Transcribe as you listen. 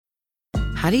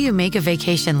how do you make a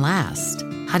vacation last?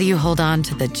 How do you hold on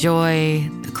to the joy,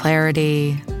 the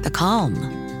clarity, the calm?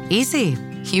 Easy.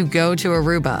 You go to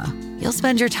Aruba. You'll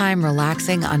spend your time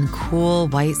relaxing on cool,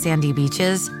 white sandy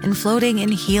beaches and floating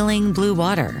in healing blue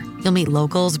water. You'll meet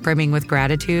locals brimming with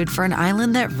gratitude for an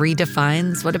island that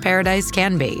redefines what a paradise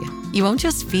can be. You won't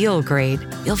just feel great,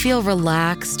 you'll feel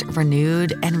relaxed,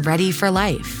 renewed, and ready for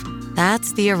life.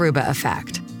 That's the Aruba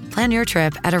effect. Plan your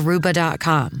trip at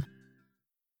Aruba.com.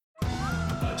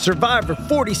 Survivor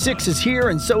 46 is here,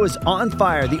 and so is On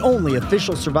Fire, the only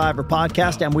official Survivor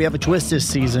podcast, and we have a twist this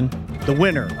season. The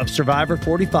winner of Survivor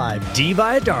 45, Dee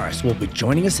Valladares, will be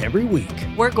joining us every week.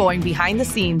 We're going behind the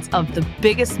scenes of the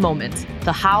biggest moments,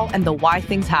 the how and the why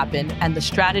things happen, and the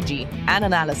strategy and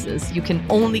analysis you can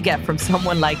only get from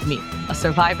someone like me, a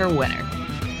Survivor winner.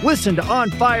 Listen to On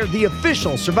Fire, the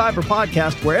official Survivor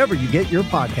podcast, wherever you get your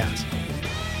podcasts.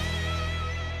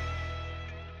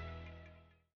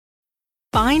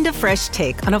 Find a fresh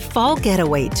take on a fall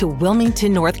getaway to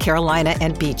Wilmington, North Carolina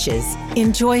and beaches.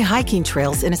 Enjoy hiking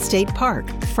trails in a state park,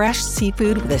 fresh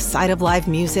seafood with a side of live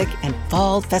music, and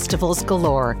fall festivals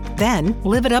galore. Then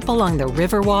live it up along the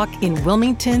Riverwalk in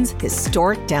Wilmington's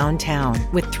historic downtown.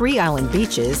 With 3 island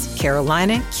beaches,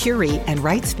 Carolina, Curie, and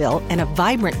Wrightsville, and a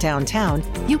vibrant downtown,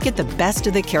 you get the best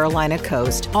of the Carolina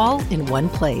coast all in one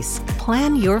place.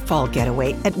 Plan your fall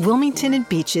getaway at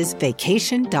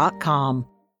WilmingtonandBeachesVacation.com.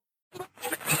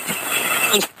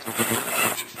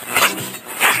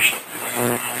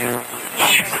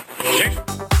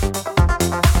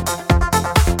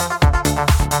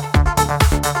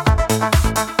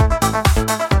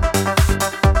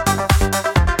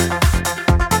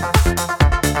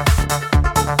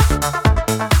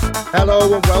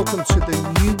 Hello and welcome to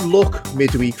the New Look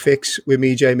Midweek Fix with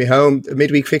me, Jamie Home. The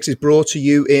Midweek Fix is brought to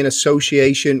you in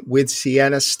association with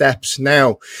Sienna Steps.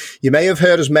 Now, you may have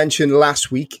heard us mention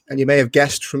last week, and you may have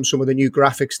guessed from some of the new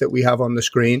graphics that we have on the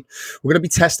screen. We're going to be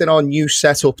testing our new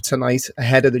setup tonight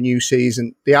ahead of the new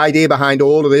season. The idea behind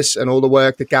all of this and all the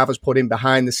work that Gav has put in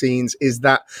behind the scenes is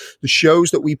that the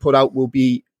shows that we put out will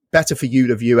be better for you,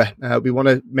 the viewer. We want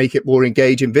to make it more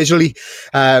engaging visually.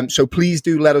 So please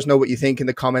do let us know what you think in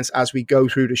the comments as we go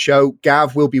through the show.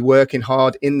 Gav will be working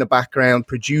hard in the background,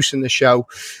 producing the show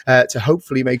to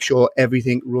hopefully make sure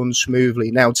everything runs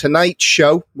smoothly. Now, tonight's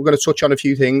show, we're going to touch on a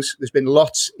few things. There's been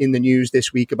lots in the news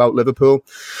this week about Liverpool.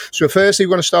 So firstly,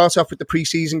 we're going to start off with the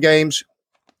pre-season games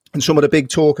and some of the big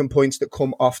talking points that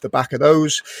come off the back of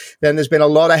those. Then there's been a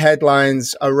lot of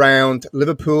headlines around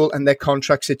Liverpool and their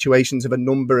contract situations of a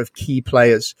number of key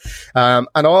players. And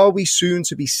are we soon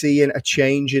to be seeing a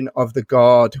changing of the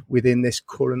guard within this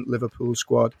current Liverpool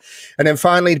squad? And then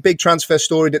finally, the big transfer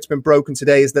story that's been broken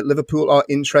today is that Liverpool are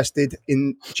interested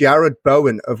in Jared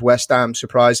Bowen of West Ham,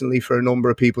 surprisingly for a number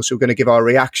of people. So we're going to give our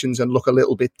reactions and look a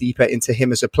little bit deeper into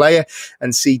him as a player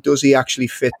and see, does he actually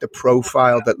fit the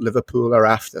profile that Liverpool are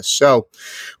after? So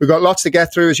we've got lots to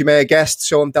get through, as you may have guessed.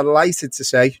 So I'm delighted to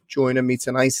say, joining me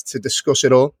tonight to discuss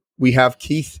it all, we have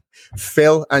Keith,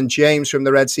 Phil and James from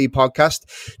the Red Sea podcast.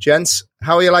 Gents,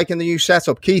 how are you liking the new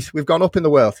setup? Keith, we've gone up in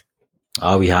the world.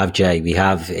 Oh, we have, Jay. We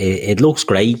have. It looks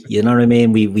great. You know what I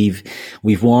mean?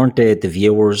 We've warned the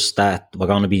viewers that we're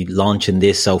going to be launching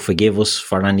this. So forgive us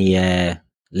for any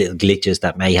little glitches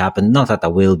that may happen. Not that there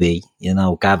will be. You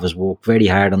know, Gav has worked very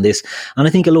hard on this, and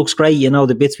I think it looks great. You know,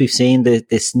 the bits we've seen, the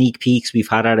sneak peeks we've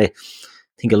had at it,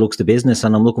 I think it looks the business,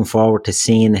 and I'm looking forward to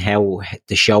seeing how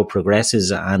the show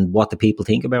progresses and what the people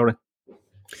think about it.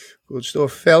 Good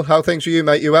stuff. Phil, how things with you,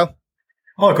 mate? You well?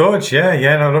 Oh, good.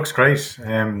 Yeah, no, it looks great.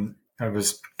 I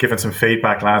was given some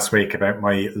feedback last week about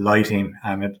my lighting,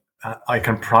 and I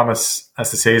can promise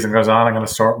as the season goes on, I'm going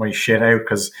to sort my shit out,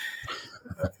 because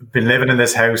I've been living in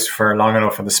this house for long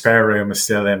enough, and the spare room is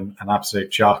still in an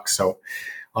absolute jock. So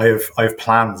I have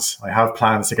plans. I have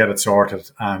plans to get it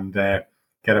sorted and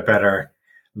get a better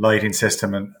lighting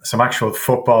system and some actual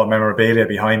football memorabilia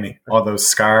behind me. All those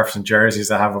scarves and jerseys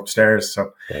I have upstairs.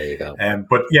 So there you go.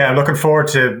 But yeah, I'm looking forward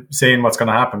to seeing what's going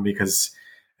to happen, because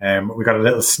we got a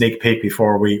little sneak peek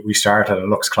before we started. It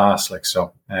looks class, like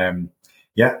so.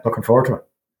 Yeah, looking forward to it.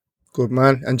 Good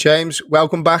man. And James,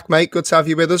 welcome back, mate. Good to have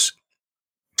you with us.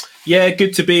 Yeah,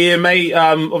 good to be here, mate.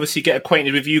 Obviously, get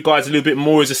acquainted with you guys a little bit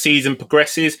more as the season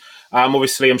progresses.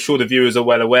 Obviously, I'm sure the viewers are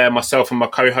well aware. Myself and my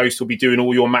co-host will be doing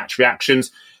all your match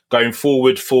reactions going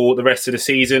forward for the rest of the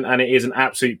season. And it is an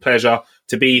absolute pleasure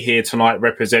to be here tonight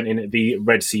representing the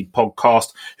Red Sea podcast,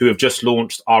 who have just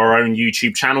launched our own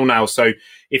YouTube channel now. So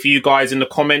if you guys in the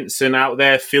comments and out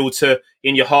there feel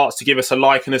in your hearts to give us a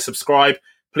like and a subscribe,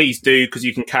 please do, because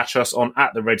you can catch us on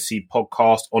 @the Red Sea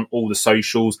podcast on all the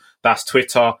socials. That's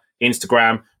Twitter,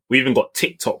 Instagram. We even got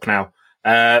TikTok now.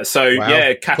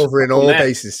 Catch covering all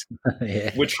bases.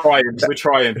 Yeah. We're trying.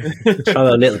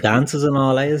 Throw little dances and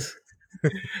all, is.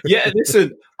 Yeah,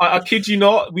 listen, I kid you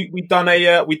not. We done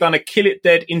a Kill It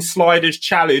Dead in Sliders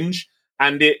challenge,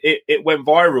 and it went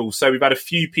viral. So we've had a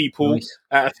few people, Nice.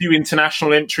 A few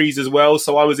international entries as well.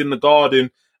 So I was in the garden,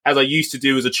 as I used to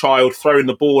do as a child, throwing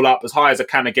the ball up as high as I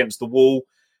can against the wall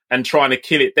and trying to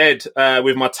kill it dead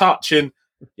with my touch. And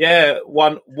yeah,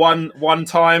 one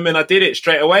time, and I did it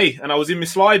straight away. And I was in my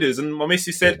sliders, and my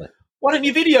missus said, "Why don't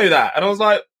you video that?" And I was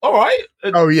like, "All right."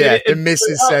 Oh yeah, the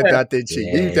missus said that, did she?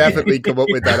 Yeah. You definitely come up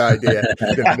with that idea.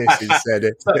 The missus said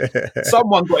it.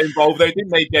 Someone got involved though, didn't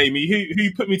they, Jamie?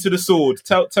 Who put me to the sword?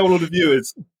 Tell all the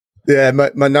viewers. Yeah, my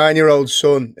 9-year-old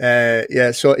son.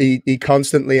 So he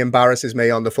constantly embarrasses me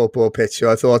on the football pitch.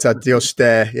 So I thought I'd just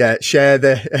share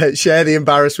the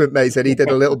embarrassment, mate. And he did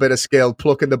a little bit of skill,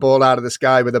 plucking the ball out of the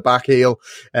sky with a back heel.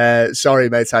 Sorry,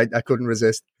 mate, I couldn't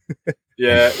resist.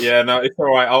 Yeah, no, it's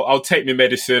all right. I'll take my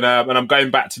medicine, and I'm going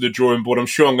back to the drawing board. I'm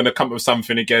sure I'm going to come up with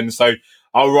something again. So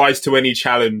I'll rise to any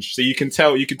challenge. So you can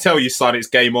tell your son it's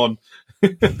game on.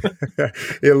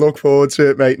 You'll look forward to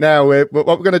it, mate. Now, what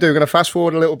we're going to do, we're going to fast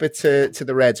forward a little bit to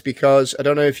the Reds, because I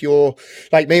don't know if you're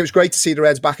like me. It was great to see the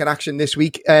Reds back in action this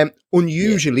week.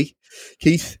 Unusually,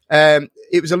 Keith,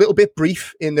 it was a little bit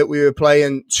brief in that we were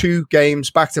playing 2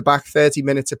 games back to back, 30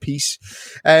 minutes apiece.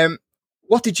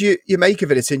 What did you make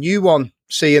of it? It's a new one,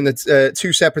 seeing that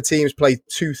 2 separate teams play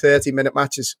 2 30-minute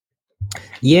matches.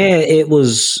 Yeah, it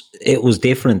was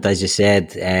different, as you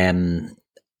said.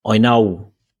 I know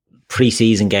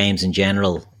pre-season games in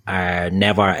general are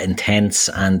never intense,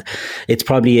 and it's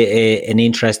probably an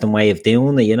interesting way of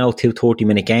doing it. 2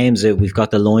 30-minute games. We've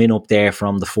got the line up there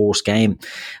from the first game,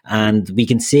 and we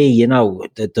can see,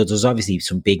 that there's obviously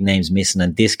some big names missing,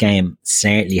 and this game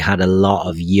certainly had a lot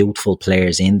of youthful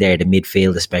players in there. The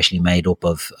midfield especially made up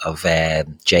of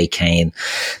Jay Kane,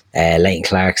 Leighton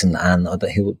Clarkson, and I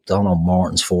don't know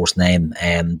Morton's first name,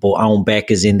 but Owen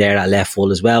Beck is in there at left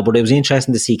full as well. But it was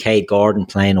interesting to see Cade Gordon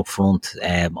playing up front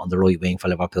on the right wing for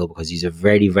Liverpool, because he's a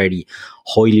very, very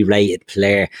highly rated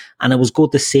player, and it was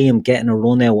good to see him getting a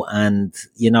run out. And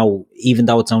even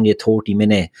though it's only a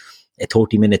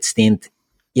 30-minute stint,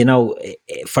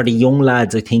 for the young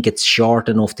lads, I think it's short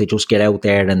enough to just get out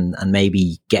there and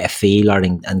maybe get a feel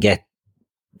and get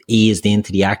eased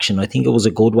into the action. I think it was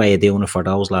a good way of doing it for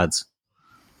those lads.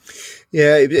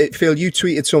 Yeah, Phil, you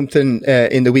tweeted something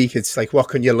in the week. It's like, what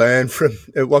can you learn from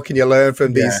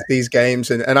these games?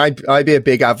 And I'd be a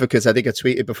big advocate. I think I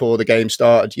tweeted before the game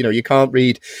started. You can't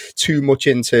read too much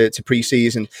into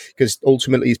pre-season, because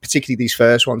ultimately, particularly these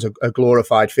first ones, are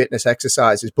glorified fitness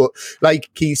exercises. But like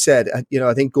Keith said,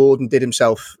 I think Gordon did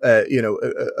himself, a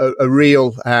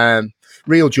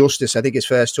real justice. I think his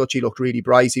first touch, he looked really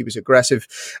bright. He was aggressive.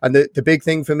 And the big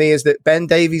thing for me is that Ben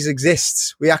Davies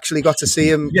exists. We actually got to see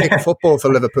him kick a football for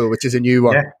Liverpool, which is a new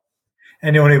one. Yeah.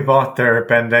 Anyone who bought their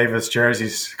Ben Davies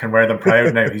jerseys can wear them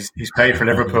proud now. He's paid for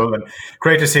Liverpool. And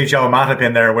great to see Joe Matip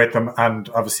in there with them, and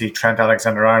obviously Trent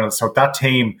Alexander-Arnold. So that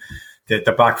team,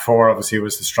 the back four, obviously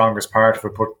was the strongest part of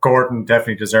it. But Gordon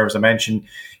definitely deserves a mention.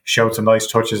 Showed some nice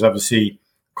touches, obviously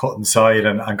cut inside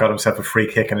and got himself a free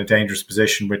kick in a dangerous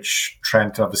position, which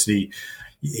Trent, obviously,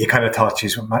 you kind of thought,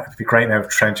 geez, it would be great now if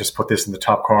Trent just put this in the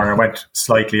top corner. It went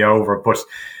slightly over, but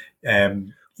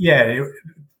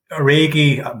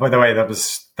Origi, by the way, that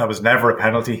was never a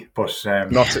penalty, but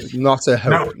not a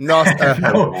hope.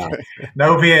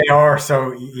 No VAR,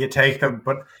 so you take them.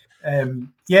 But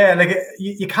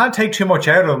you can't take too much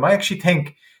out of them. I actually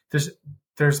think there's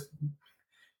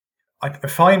I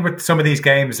find with some of these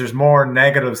games, there's more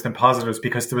negatives than positives,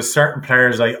 because there was certain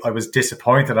players I was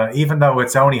disappointed at, even though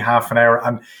it's only half an hour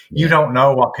and you don't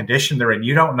know what condition they're in.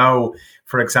 You don't know,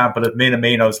 for example, if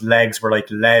Minamino's legs were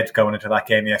like lead going into that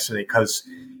game yesterday because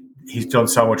he's done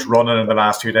so much running in the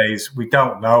last 2 days. We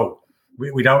don't know.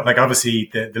 We don't, like, obviously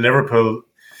the Liverpool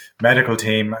medical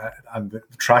team and the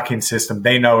tracking system,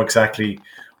 they know exactly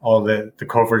all the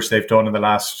coverage they've done in the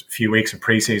last few weeks of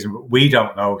preseason. We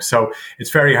don't know. So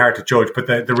it's very hard to judge. But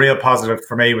the real positive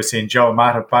for me was seeing Joe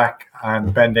Matip back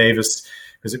and Ben Davies,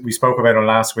 because we spoke about him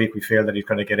last week. We feel that he's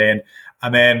going to get in.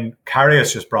 And then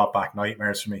Karius just brought back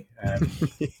nightmares for me. And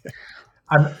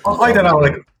I don't know,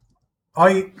 like,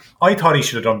 I thought he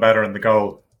should have done better in the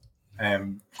goal.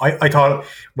 I thought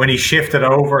when he shifted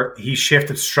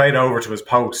straight over to his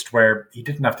post, where he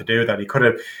didn't have to do that. He could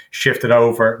have shifted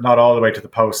over, not all the way to the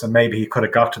post, and maybe he could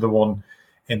have got to the one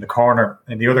in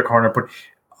the other corner. But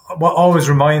what always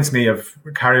reminds me of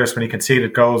Karius when he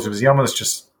conceded goals was he almost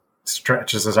just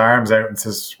stretches his arms out and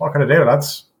says, "What can I do,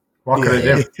 lads? What can I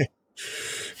do?"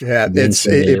 Yeah,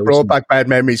 it brought back bad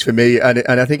memories for me, and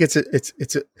I think it's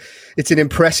an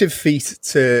impressive feat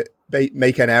to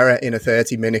make an error in a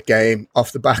 30-minute game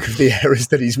off the back of the errors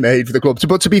that he's made for the club.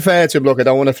 But to be fair to him, look, I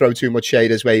don't want to throw too much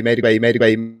shade his way. He made a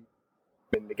way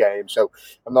in the game, so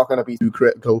I'm not going to be too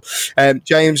critical.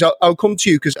 James, I'll come to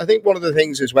you, because I think one of the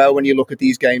things as well when you look at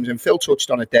these games, and Phil touched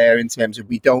on it there, in terms of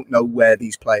we don't know where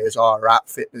these players are at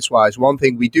fitness wise. One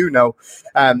thing we do know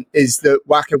is that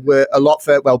WACA were a lot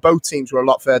further, well, both teams were a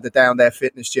lot further down their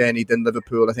fitness journey than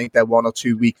Liverpool. I think they're 1 or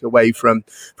 2 weeks away from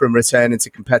returning to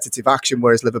competitive action,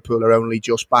 whereas Liverpool are only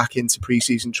just back into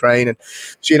pre-season training.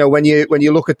 So, when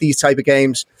you look at these type of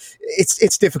games,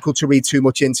 it's difficult to read too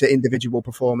much into individual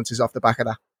performances off the back of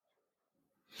that.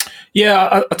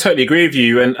 Yeah, I totally agree with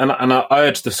you, and I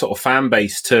urge the sort of fan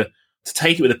base to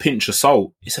take it with a pinch of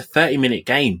salt. It's a 30-minute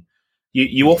game.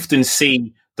 You often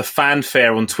see the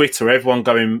fanfare on Twitter, everyone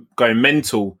going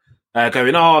mental,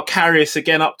 going, Karius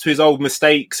again up to his old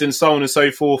mistakes and so on and so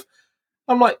forth.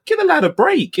 I'm like, give the lad a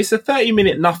break. It's a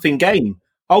 30-minute nothing game.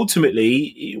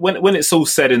 Ultimately, when it's all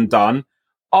said and done,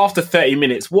 after 30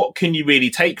 minutes, what can you really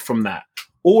take from that?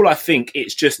 All I think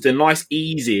it's just a nice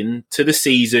ease in to the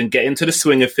season, get into the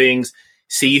swing of things,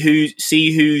 see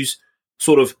who's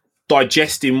sort of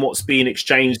digesting what's being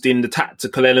exchanged in the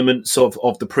tactical elements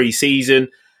of the pre-season,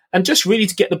 and just really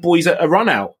to get the boys a run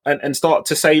out and start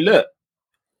to say, look,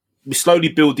 we slowly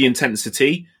build the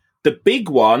intensity. The big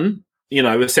one,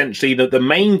 essentially the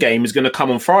main game is going to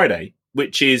come on Friday,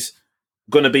 which is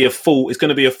going to be a full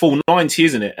 90,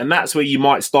 isn't it? And that's where you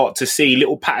might start to see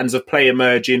little patterns of play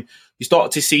emerging. You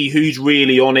start to see who's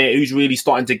really on it, who's really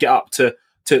starting to get up to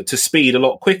speed a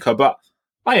lot quicker. But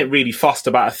I ain't really fussed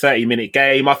about a 30-minute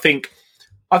game. I think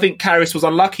Karius was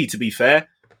unlucky, to be fair.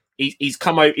 He's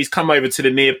come over to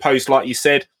the near post, like you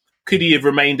said. Could he have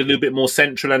remained a little bit more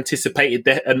central, anticipated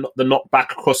the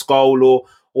knockback across goal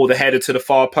or the header to the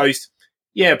far post?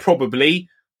 Yeah, probably.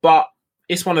 But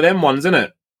it's one of them ones, isn't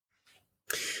it?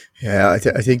 Yeah, I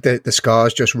think that the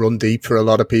scars just run deep for a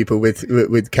lot of people with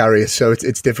Karius, so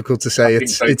it's difficult to say.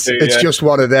 It's just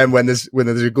one of them when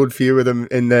there's a good few of them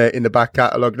in the back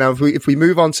catalogue. Now, if we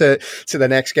move on to the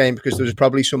next game, because there's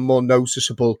probably some more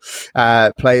noticeable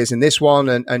players in this one,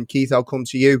 and Keith, I'll come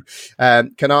to you.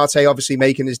 Kanate obviously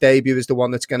making his debut is the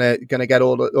one that's gonna get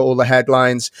all the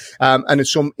headlines, and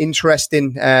there's some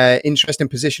interesting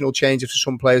positional changes for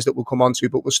some players that we'll come on to.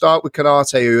 But we'll start with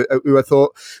Kanate, who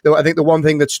I think the one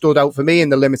thing that stood out for me in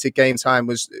the limited game time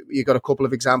was you got a couple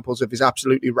of examples of his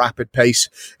absolutely rapid pace.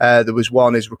 There was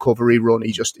one, his recovery run,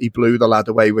 he blew the lad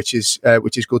away, which is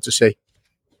good to see.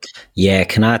 Yeah,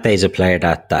 Kanate is a player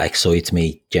that excites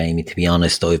me, Jamie, to be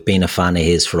honest. I've been a fan of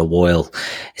his for a while.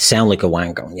 It sounds like a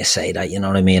wanker when you say that, you know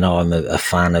what I mean? I'm a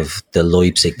fan of the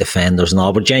Leipzig defenders and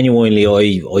all, but genuinely,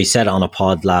 I said it on a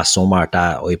pod last summer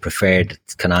that I preferred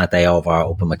Kanate over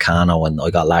Upamecano, and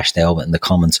I got lashed out in the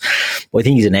comments. But I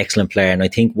think he's an excellent player, and I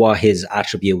think what his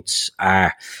attributes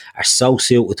are so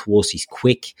suited to us. He's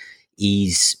quick.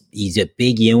 He's a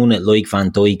big unit like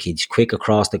Van Dijk. He's quick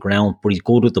across the ground, but he's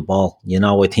good with the ball.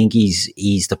 I think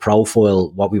he's the profile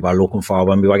what we were looking for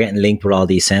when we were getting linked with all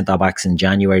these centre backs in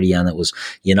January, and it was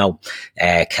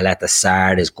Kaleta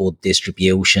Sard is good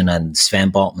distribution, and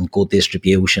Sven Botman good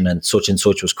distribution, and such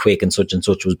was quick, and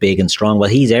such was big and strong. Well,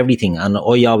 he's everything, and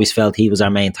I always felt he was our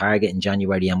main target in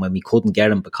January, and when we couldn't get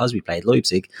him because we played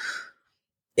Leipzig,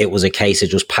 it was a case of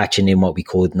just patching in what we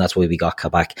could, and that's why we got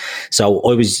Kabak. So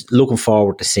I was looking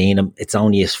forward to seeing him. It's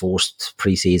only his first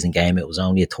pre-season game. It was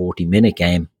only a 30-minute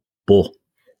game, but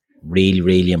really,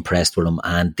 really impressed with him.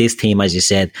 And this team, as you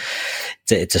said,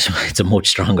 it's a much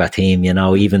stronger team.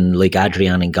 Even like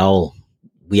Adrian in goal,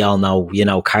 we all know,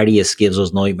 Karius gives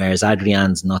us nightmares.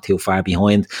 Adrian's not too far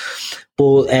behind.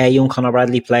 But young Conor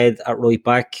Bradley played at right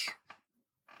back.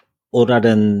 Other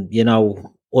than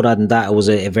that, it was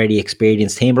a very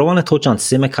experienced team. But I want to touch on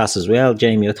Tsimikas as well,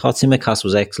 Jamie. I thought Tsimikas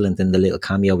was excellent in the little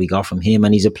cameo we got from him.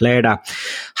 And he's a player that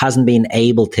hasn't been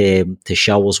able to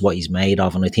show us what he's made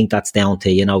of. And I think that's down to,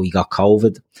 he got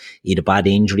COVID. He had a bad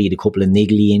injury, he had a couple of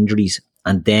niggly injuries.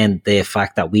 And then the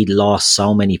fact that we lost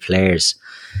so many players,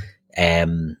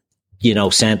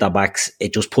 centre-backs,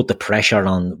 it just put the pressure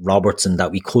on Robertson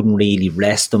that we couldn't really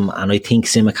rest him. And I think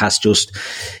Tsimikas just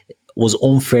was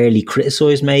unfairly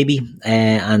criticised maybe,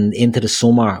 and into the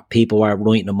summer people were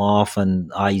writing him off and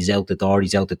he's out the door,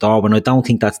 when I don't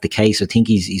think that's the case. I think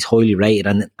he's highly rated,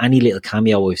 and any little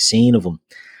cameo I've seen of him,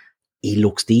 he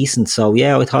looks decent. So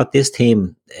yeah, I thought this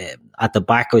team at the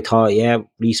back, I thought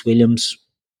Reece Williams,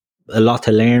 a lot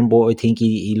to learn, but I think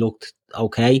he looked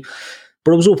okay.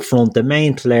 But it was up front, the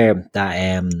main player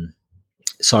that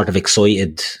sort of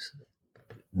excited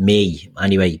me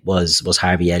anyway was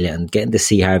Harvey Elliott, and getting to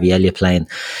see Harvey Elliott playing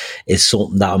is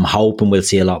something that I'm hoping we'll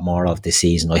see a lot more of this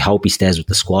season. I hope he stays with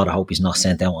the squad. I hope he's not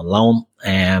sent out on loan.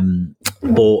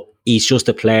 But he's just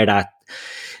a player that,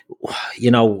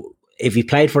 if he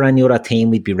played for any other team,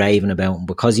 we'd be raving about him.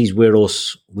 Because he's with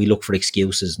us, we look for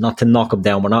excuses. Not to knock him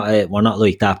down. We're not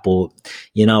like that. But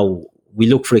we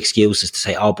look for excuses to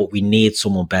say, but we need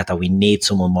someone better. We need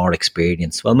someone more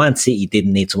experienced. Well, Man City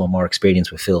didn't need someone more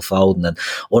experienced with Phil Foden,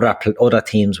 and other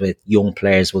teams with young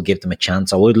players will give them a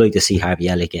chance. I would like to see Harvey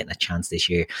Elliott getting a chance this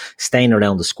year, staying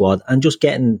around the squad and just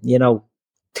getting,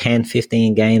 10,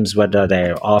 15 games, whether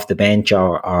they're off the bench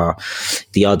or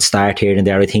the odd start here and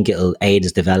there. I think it'll aid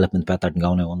his development better than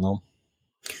going out on loan.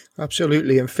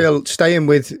 Absolutely. And Phil, staying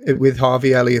with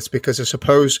Harvey Elliott, because I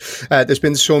suppose there's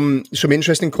been some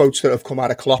interesting quotes that have come out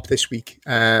of Klopp this week.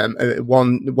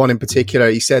 One in particular,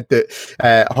 he said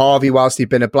that Harvey, whilst he'd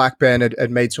been at Blackburn, had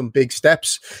made some big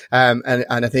steps, and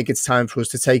I think it's time for us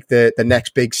to take the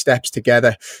next big steps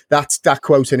together. That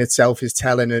quote in itself is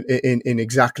telling in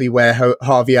exactly where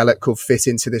Harvey Elliott could fit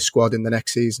into this squad in the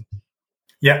next season.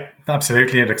 Yeah,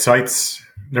 absolutely. It excites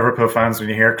Liverpool fans when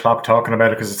you hear Klopp talking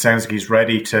about it, because it sounds like he's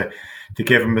ready to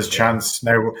give him his chance.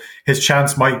 Now, his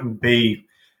chance mightn't be,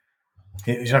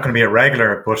 he's not going to be a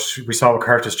regular, but we saw with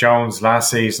Curtis Jones last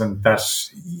season that,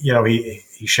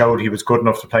 he showed he was good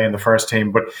enough to play in the first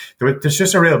team. But there's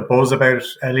just a real buzz about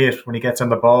Elliott when he gets on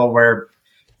the ball, where,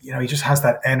 he just has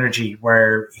that energy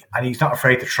and he's not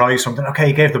afraid to try something. Okay,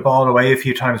 he gave the ball away a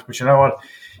few times, but you know what?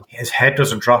 His head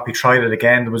doesn't drop. He tried it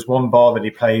again. There was one ball that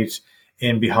he played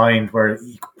in behind where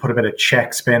he put a bit of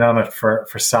check spin on it for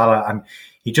Salah, and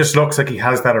he just looks like he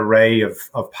has that array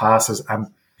of passes, and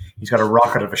he's got a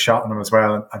rocket of a shot in him as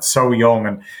well, and so young.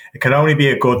 And it can only be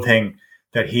a good thing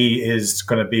that he is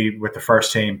going to be with the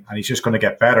first team, and he's just going to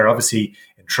get better. Obviously,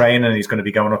 in training, he's going to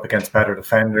be going up against better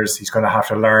defenders. He's going to have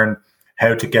to learn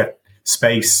how to get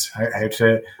space, how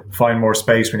to find more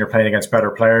space when you're playing against better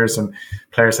players and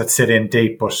players that sit in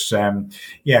deep. But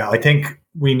I think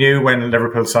we knew when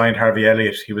Liverpool signed Harvey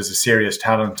Elliott, he was a serious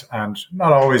talent, and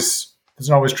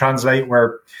doesn't always translate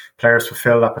where players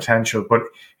fulfill that potential, but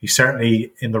he's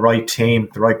certainly in the right team,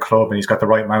 the right club, and he's got the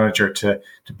right manager to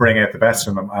bring out the best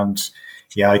in him. And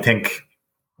I think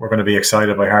we're going to be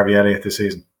excited by Harvey Elliott this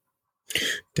season.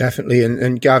 Definitely.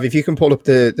 And Gav, if you can pull up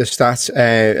the stats,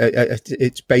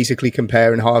 it's basically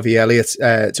comparing Harvey Elliott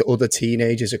to other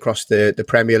teenagers across the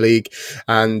Premier League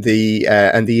and the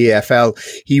EFL.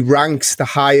 He ranks the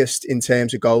highest in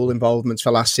terms of goal involvements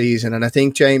for last season. And I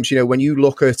think, James, when you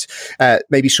look at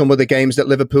maybe some of the games that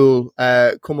Liverpool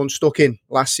come unstuck in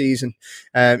last season,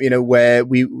 where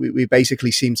we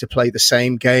basically seemed to play the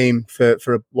same game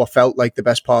for what felt like the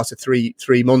best part of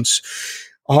three months.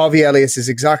 Harvey Elliott is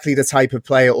exactly the type of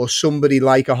player, or somebody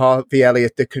like a Harvey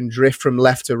Elliott, that can drift from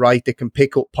left to right, that can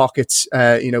pick up pockets,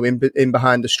 in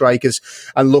behind the strikers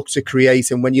and look to create.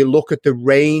 And when you look at the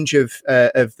range of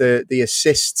the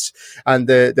assists and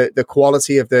the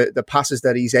quality of the passes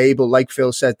that he's able, like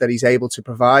Phil said, that he's able to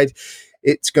provide,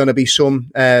 it's going to be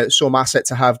some asset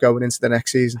to have going into the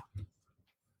next season.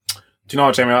 Do you know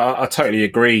what, Jamie? I totally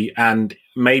agree. And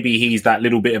maybe he's that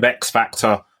little bit of X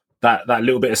factor, that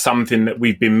little bit of something that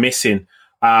we've been missing.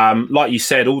 Like you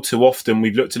said, all too often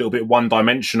we've looked a little bit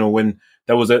one-dimensional, when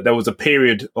there was a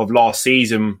period of last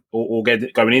season or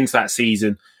going into that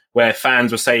season where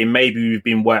fans were saying maybe we've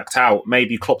been worked out,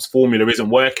 maybe Klopp's formula isn't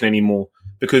working anymore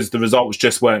because the results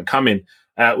just weren't coming.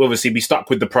 Obviously, we stuck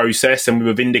with the process and we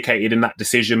were vindicated in that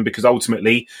decision, because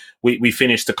ultimately we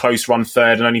finished a close run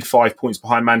third and only 5 points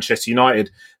behind Manchester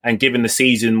United. And given the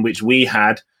season which we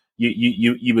had,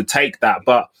 you would take that.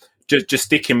 But just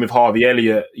sticking with Harvey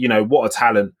Elliott, what a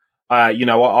talent. I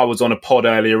was on a pod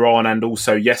earlier on, and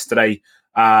also yesterday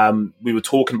we were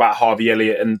talking about Harvey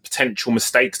Elliott and potential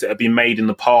mistakes that have been made in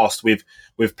the past with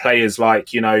players like,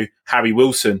 Harry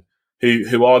Wilson, who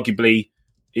arguably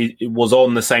was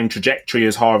on the same trajectory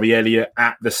as Harvey Elliott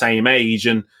at the same age,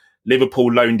 and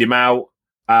Liverpool loaned him out.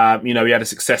 He had a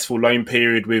successful loan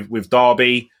period with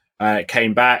Derby,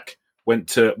 came back, went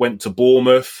to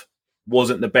Bournemouth,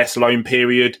 wasn't the best loan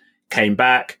period, came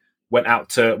back, went out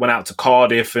to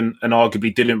Cardiff and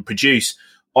arguably didn't produce.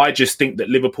 I just think that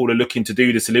Liverpool are looking to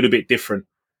do this a little bit different.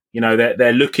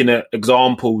 They're looking at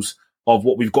examples of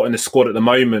what we've got in the squad at the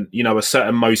moment. A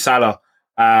certain Mo Salah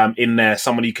in there,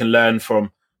 someone you can learn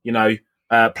from.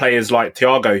 Players like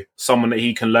Thiago, someone that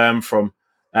he can learn from.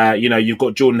 You've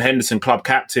got Jordan Henderson, club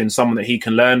captain, someone that he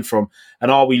can learn from. And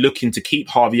are we looking to keep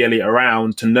Harvey Elliott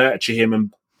around to nurture him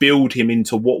and build him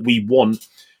into what we want,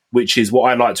 which is what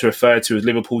I like to refer to as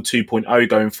Liverpool 2.0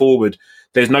 going forward?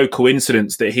 There's no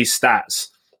coincidence that his stats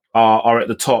are at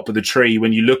the top of the tree.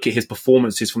 When you look at his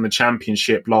performances from the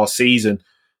Championship last season,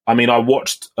 I mean, I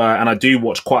watched and I do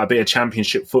watch quite a bit of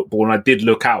Championship football, and I did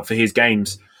look out for his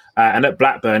games. And at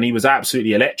Blackburn, he was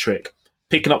absolutely electric,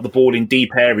 picking up the ball in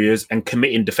deep areas and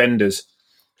committing defenders.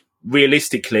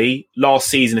 Realistically, last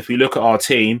season, if we look at our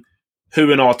team,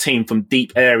 who in our team from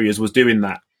deep areas was doing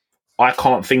that? I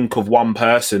can't think of one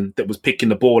person that was picking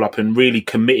the ball up and really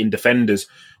committing defenders,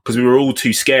 because we were all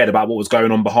too scared about what was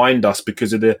going on behind us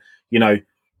because of the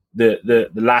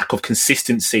lack of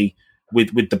consistency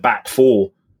with the back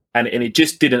four. And it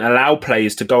just didn't allow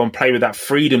players to go and play with that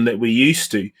freedom that we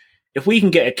used to. If we can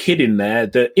get a kid in there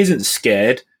that isn't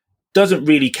scared, doesn't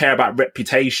really care about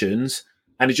reputations,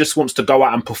 and it just wants to go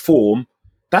out and perform,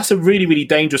 that's a really, really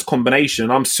dangerous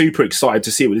combination. I'm super excited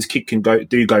to see what this kid can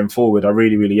do going forward. I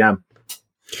really, really am.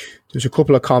 There's a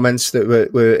couple of comments that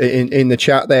were in the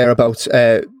chat there about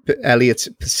Elliott's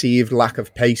perceived lack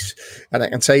of pace. And I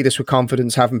can say this with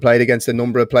confidence, having played against a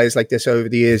number of players like this over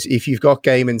the years. If you've got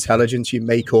game intelligence, you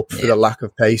make up for the lack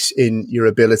of pace in your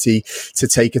ability to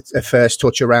take a first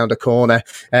touch around a corner,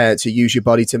 to use your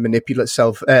body to manipulate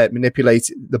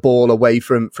the ball away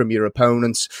from your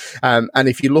opponents. And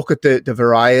if you look at the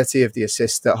variety of the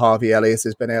assists that Harvey Elliott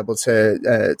has been able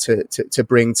to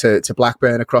bring to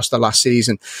Blackburn across the last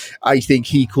season, I think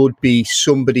he could be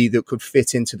somebody that could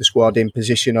fit into the squad in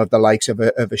position of the likes of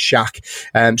a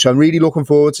Shaq. So I'm really looking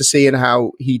forward to seeing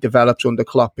how he develops under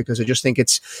Klopp, because I just think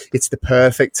it's the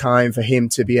perfect time for him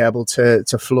to be able to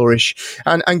flourish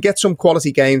and get some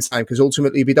quality game time, because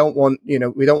ultimately we don't want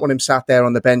him sat there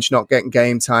on the bench not getting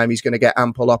game time. He's going to get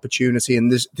ample opportunity.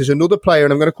 And there's another player,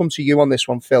 and I'm going to come to you on this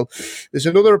one, Phil. There's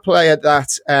another player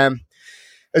that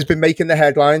has been making the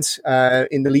headlines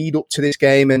in the lead up to this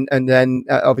game and then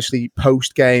obviously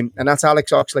post game, and that's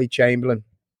Alex Oxlade-Chamberlain.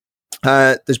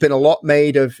 There's been a lot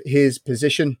made of his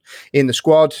position in the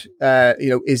squad.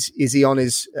 Is he on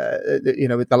his, at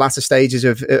the latter stages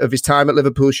of his time at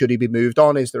Liverpool? Should he be moved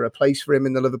on? Is there a place for him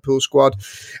in the Liverpool squad?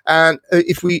 And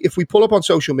if we pull up on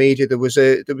social media, there was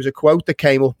a quote that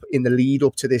came up in the lead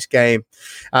up to this game,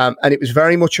 and it was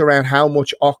very much around how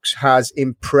much Ox has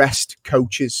impressed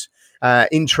coaches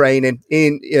in training,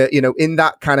 in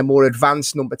that kind of more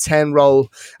advanced number 10 role,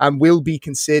 and will be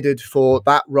considered for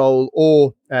that role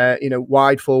or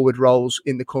wide forward roles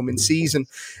in the coming season.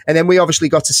 And then we obviously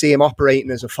got to see him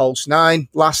operating as a false nine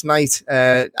last night,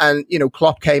 and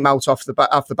Klopp came out off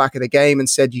the back of the game and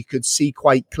said you could see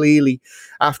quite clearly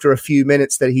after a few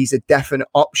minutes that he's a definite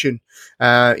option,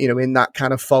 in that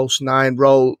kind of false nine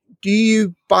role. Do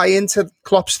you buy into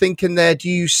Klopp's thinking there? Do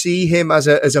you see him as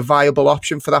a viable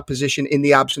option for that position in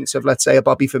the absence of, let's say, a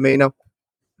Bobby Firmino?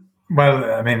 Well,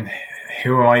 I mean,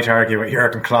 who am I to argue with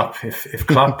Jurgen Klopp? If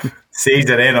Klopp sees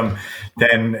it in him,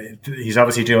 then he's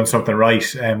obviously doing something right.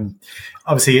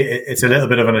 Obviously, it's a little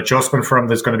bit of an adjustment for him.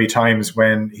 There's going to be times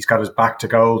when he's got his back to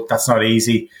goal. That's not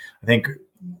easy. I think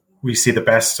we see the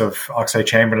best of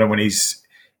Oxlade-Chamberlain when he's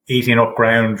eating up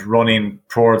ground, running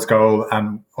towards goal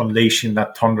and unleashing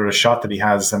that thunderous shot that he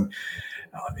has. And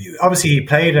obviously he's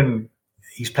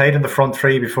played in the front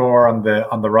three before on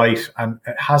the right, and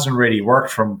it hasn't really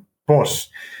worked for him. But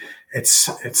it's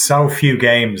so few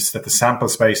games that the sample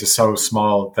space is so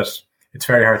small that it's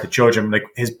very hard to judge him. Like,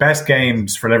 his best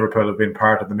games for Liverpool have been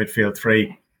part of the midfield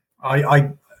three.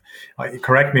 I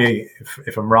correct me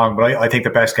if I'm wrong, but I think the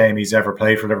best game he's ever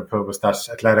played for Liverpool was that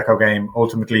Atletico game.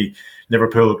 Ultimately,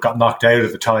 Liverpool got knocked out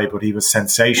of the tie, but he was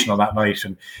sensational that night,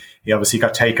 and he obviously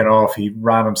got taken off. He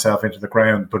ran himself into the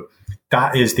ground, but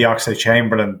that is the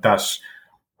Oxlade-Chamberlain that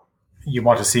you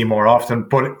want to see more often.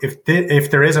 But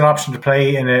if there is an option to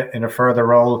play in a further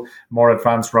role, more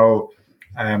advanced role,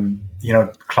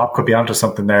 Klopp could be onto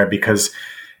something there, because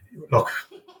look,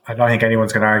 I don't think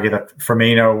anyone's going to argue that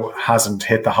Firmino hasn't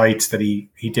hit the heights that he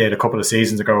did a couple of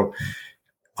seasons ago.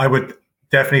 I would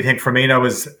definitely think Firmino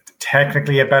is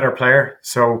technically a better player.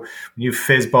 So when you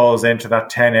fizz balls into that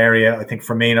 10 area, I think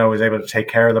Firmino is able to take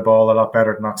care of the ball a lot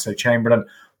better than Oxlade-Chamberlain.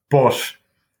 But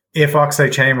if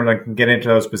Oxlade-Chamberlain can get into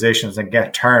those positions and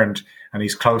get turned and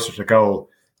he's closer to goal,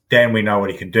 then we know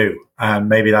what he can do. And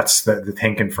maybe that's the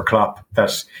thinking for Klopp,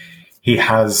 that he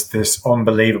has this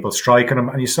unbelievable strike in him.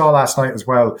 And you saw last night as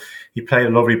well, he played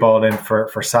a lovely ball in for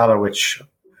Salah, which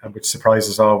surprised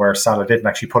us all, where Salah didn't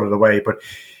actually put it away. But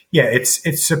yeah,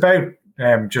 it's about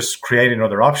just creating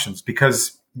other options,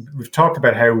 because we've talked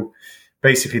about how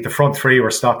basically the front three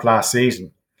were stopped last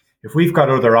season. If we've got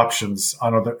other options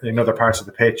in other parts of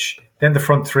the pitch, then the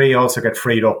front three also get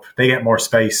freed up. They get more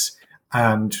space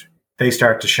and they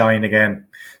start to shine again.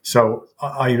 So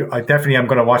I definitely am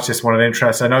going to watch this one in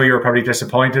interest. I know you're probably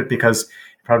disappointed because it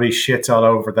probably shits all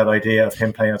over that idea of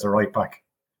him playing as a right back.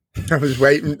 I was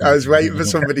waiting for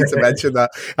somebody to mention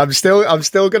that. I'm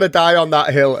still going to die on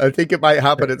that hill. I think it might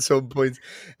happen at some point.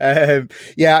 I'd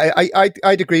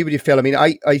agree with you, Phil. I mean,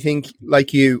 I think,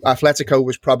 like you, Atletico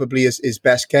was probably his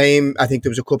best game. I think there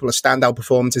was a couple of standout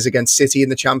performances against City in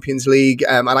the Champions League,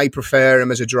 and I prefer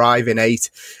him as a driving 8.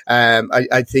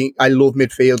 I think I love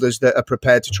midfielders that are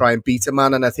prepared to try and beat a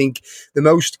man, and I think the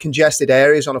most congested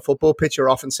areas on a football pitch are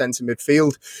often centre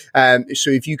midfield. So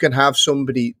if you can have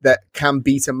somebody that can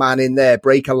beat a man in there,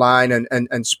 break a line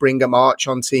and spring a march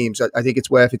on teams, I think it's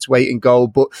worth its weight in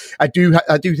gold. But I do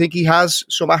think he has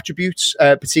some attributes,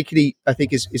 particularly I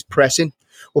think his pressing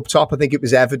up top. I think it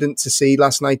was evident to see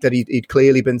last night that he'd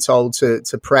clearly been told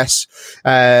to press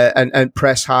and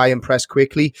press high and press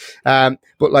quickly. But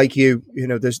like you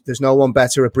know, there's no one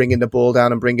better at bringing the ball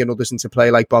down and bringing others into play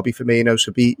like Bobby Firmino.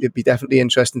 So it'd be definitely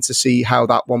interesting to see how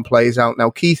that one plays out. Now,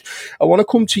 Keith, I want to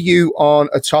come to you on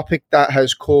a topic that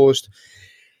has caused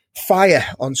fire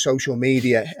on social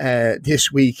media this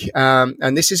week,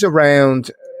 and this is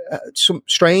around some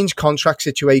strange contract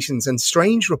situations and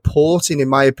strange reporting, in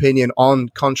my opinion, on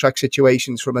contract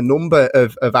situations from a number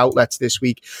of outlets this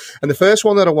week. And the first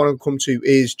one that I want to come to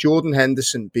is Jordan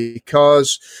Henderson,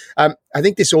 because I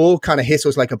think this all kind of hit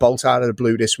us like a bolt out of the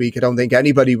blue this week. I don't think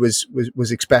anybody was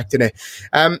expecting it.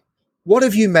 What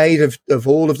have you made of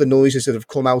all of the noises that have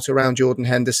come out around Jordan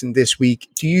Henderson this week?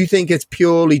 Do you think it's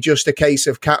purely just a case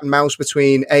of cat and mouse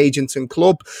between agent and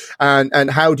club? And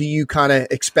how do you kind of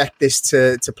expect this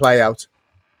to play out?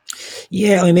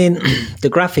 Yeah, I mean, the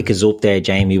graphic is up there,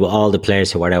 Jamie, with all the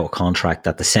players who are out of contract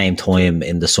at the same time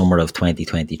in the summer of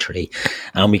 2023.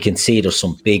 And we can see there's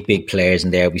some big players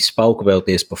in there. We spoke about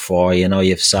this before. You know, you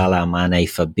have Salah, Mane,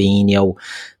 Fabinho,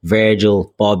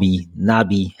 Virgil, Bobby,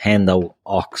 Naby, Hendo,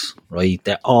 Ox, right?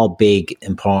 They're all big,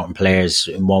 important players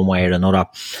in one way or another.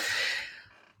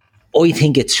 I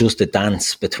think it's just a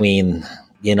dance between,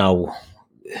 you know...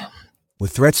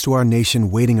 With threats to our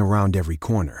nation waiting around every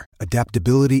corner,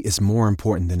 adaptability is more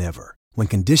important than ever. When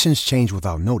conditions change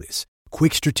without notice,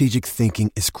 quick strategic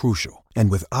thinking is crucial.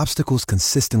 And with obstacles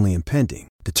consistently impending,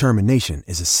 determination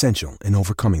is essential in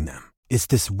overcoming them. It's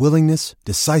this willingness,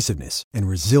 decisiveness, and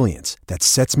resilience that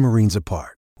sets Marines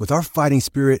apart. With our fighting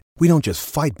spirit, we don't just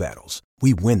fight battles,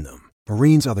 we win them.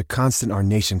 Marines are the constant our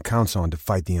nation counts on to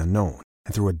fight the unknown.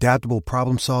 And through adaptable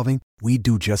problem solving, we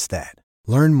do just that.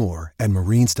 Learn more at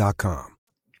marines.com.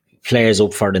 Players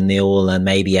up for renewal and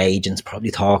maybe agents probably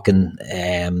talking.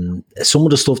 Some of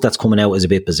the stuff that's coming out is a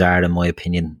bit bizarre in my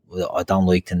opinion. I don't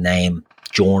like to name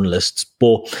journalists,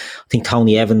 but I think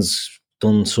Tony Evans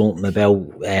done something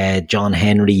about John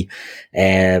Henry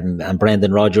and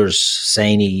Brendan Rodgers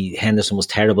saying Henderson was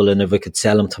terrible and if I could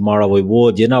sell him tomorrow I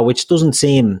would, you know, which doesn't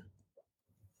seem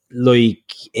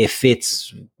like it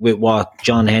fits with what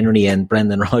John Henry and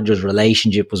Brendan Rodgers'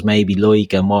 relationship was maybe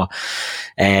like, and what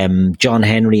John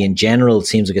Henry in general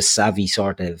seems like a savvy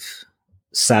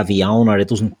owner. It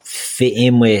doesn't fit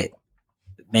in with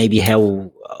maybe how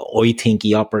I think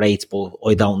he operates, but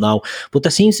I don't know. But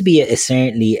there seems to be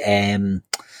certainly I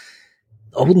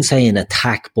wouldn't say an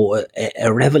attack, but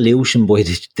a revolution by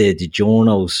the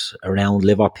journos around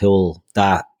Liverpool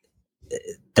that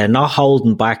they're not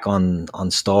holding back on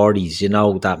stories, you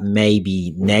know, that may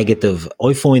be negative.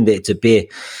 I find that it's a bit,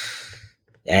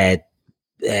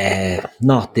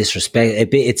 not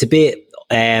disrespect, it's a bit,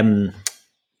 what am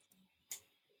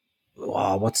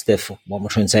I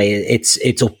trying to say?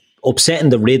 It's upsetting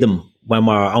the rhythm when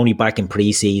we're only back in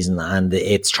pre-season, and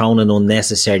it's thrown an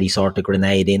unnecessary sort of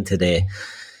grenade into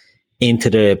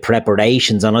the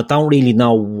preparations, and I don't really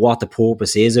know what the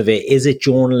purpose is of it. Is it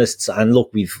journalists? And look,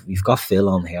 we've got Phil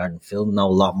on here, and Phil know a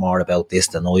lot more about this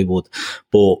than I would.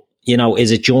 But you know,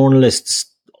 is it journalists?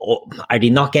 Are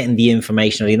they not getting the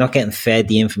information? Are they not getting fed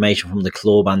the information from the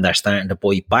club, and they're starting to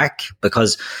bite back?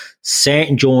 Because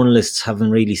certain journalists haven't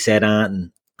really said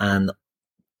anything, and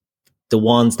the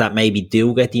ones that maybe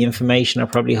do get the information are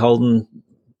probably holding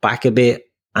back a bit,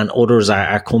 and others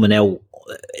are coming out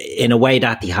in a way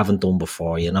that they haven't done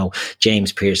before. You know,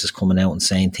 James Pearce is coming out and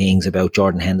saying things about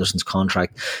Jordan Henderson's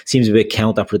contract. Seems a bit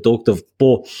counterproductive,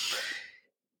 but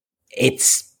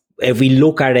if we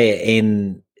look at it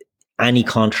in any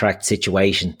contract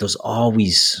situation, there's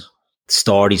always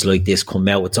stories like this come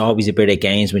out. It's always a bit of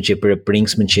gamesmanship, a bit of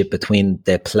brinksmanship between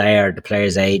the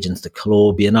player's agents, the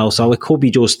club, you know. So it could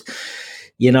be just,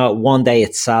 you know, one day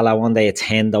it's Salah, one day it's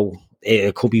Hendo.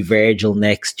 It could be Virgil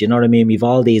next. You know what I mean? We've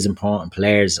all these important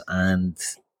players, and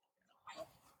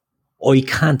I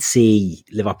can't see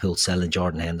Liverpool selling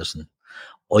Jordan Henderson.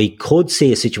 I could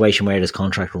see a situation where his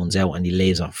contract runs out and he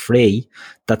leaves on free.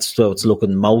 That's what's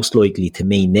looking most likely to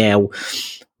me now.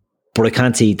 But I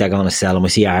can't see they're going to sell him. I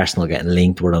see Arsenal getting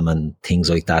linked with him and things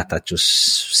like that. That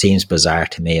just seems bizarre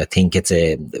to me. I think it's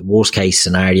a worst case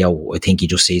scenario. I think he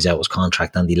just sees out his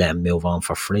contract and they let him move on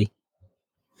for free.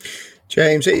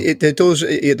 James,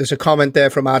 there's a comment there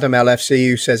from Adam LFC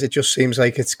who says it just seems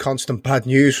like it's constant bad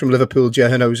news from Liverpool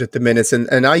journos at the minute.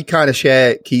 And I kind of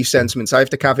share Keith's sentiments. I have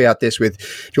to caveat this with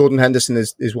Jordan Henderson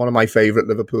is one of my favourite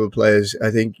Liverpool players.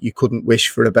 I think you couldn't wish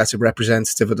for a better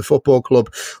representative of the football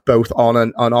club, both on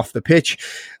and off the pitch.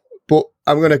 But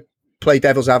I'm going to play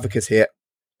devil's advocate here.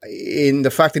 In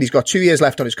the fact that he's got 2 years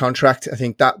left on his contract, I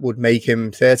think that would make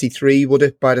him 33, would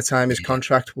it, by the time his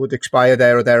contract would expire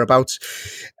there or thereabouts?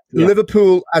 Yeah.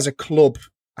 Liverpool as a club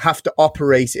have to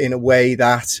operate in a way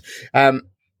that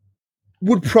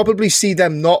would probably see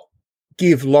them not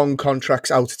give long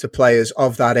contracts out to players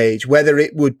of that age, whether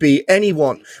it would be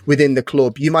anyone within the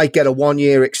club. You might get a 1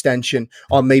 year extension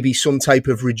on maybe some type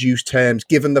of reduced terms,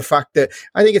 given the fact that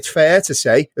I think it's fair to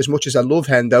say, as much as I love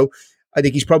Hendo, I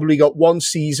think he's probably got one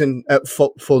season at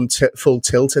full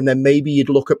tilt, and then maybe you'd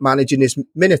look at managing his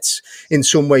minutes in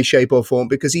some way, shape or form,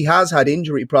 because he has had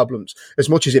injury problems. As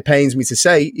much as it pains me to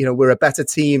say, we're a better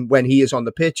team when he is on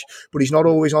the pitch, but he's not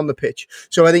always on the pitch.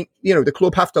 So I think, the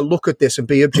club have to look at this and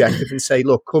be objective and say,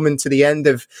 look, coming to the end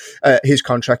of his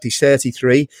contract, he's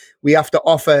 33. We have to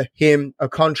offer him a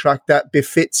contract that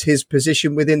befits his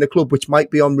position within the club, which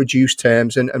might be on reduced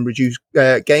terms and reduced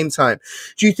game time.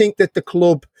 Do you think that the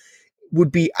club would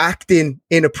be acting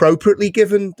inappropriately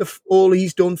given all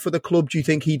he's done for the club? Do you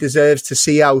think he deserves to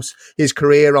see out his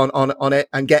career on it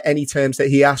and get any terms that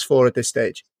he asked for at this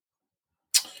stage?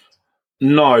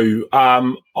 No,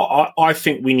 I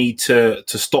think we need to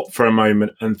stop for a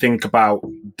moment and think about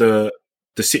the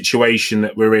situation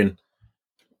that we're in.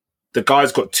 The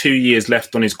guy's got 2 years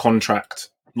left on his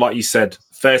contract. Like you said,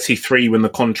 33 when the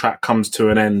contract comes to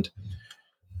an end.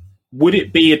 Would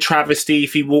it be a travesty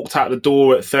if he walked out the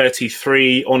door at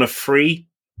 33 on a free?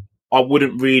 I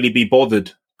wouldn't really be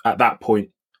bothered at that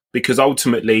point, because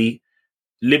ultimately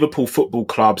Liverpool Football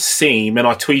Club seem, and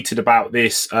I tweeted about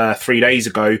this 3 days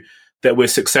ago, that we're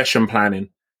succession planning.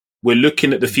 We're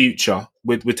looking at the future.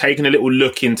 We're taking a little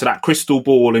look into that crystal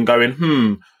ball and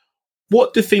going,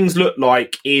 what do things look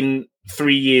like in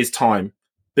 3 years' time?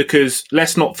 Because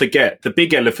let's not forget, the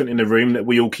big elephant in the room that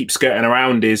we all keep skirting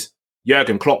around is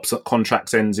Jurgen Klopp's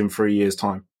contract ends in 3 years'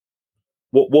 time.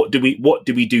 What do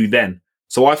we do then?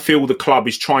 So I feel the club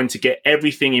is trying to get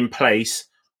everything in place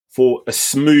for a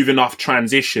smooth enough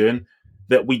transition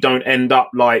that we don't end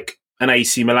up like an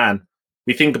AC Milan.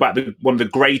 We think about one of the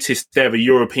greatest ever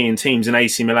European teams in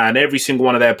AC Milan. Every single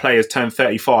one of their players turned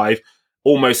 35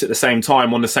 almost at the same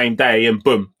time on the same day, and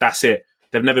boom, that's it.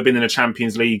 They've never been in a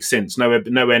Champions League since,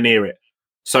 nowhere near it.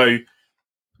 So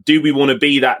do we want to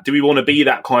be that? Do we want to be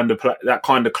that kind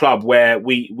of club where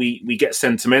we get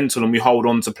sentimental and we hold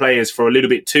on to players for a little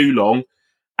bit too long,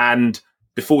 and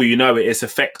before you know it, it's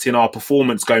affecting our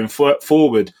performance going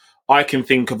forward? I can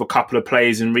think of a couple of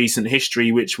players in recent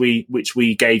history which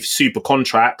we gave super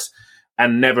contracts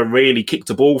and never really kicked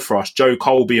a ball for us. Joe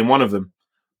Cole being one of them.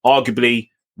 Arguably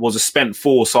was a spent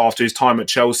force after his time at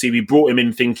Chelsea. We brought him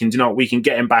in thinking, we can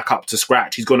get him back up to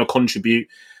scratch. He's going to contribute.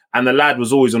 And the lad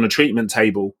was always on a treatment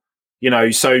table,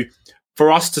 So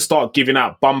for us to start giving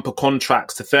out bumper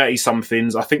contracts to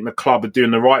 30-somethings, I think the club are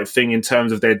doing the right thing in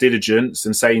terms of their diligence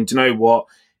and saying, do you know what?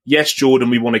 Yes, Jordan,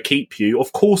 we want to keep you.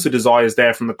 Of course, the desire is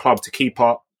there from the club to keep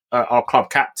our club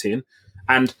captain.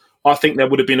 And I think there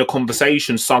would have been a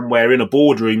conversation somewhere in a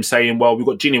boardroom saying, well, we've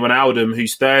got Gini Wijnaldum,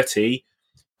 who's 30,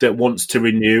 that wants to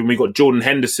renew. And we've got Jordan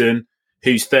Henderson,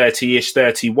 who's 30-ish,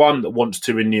 31, that wants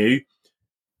to renew.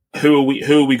 Who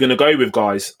are we going to go with,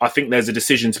 guys? I think there's a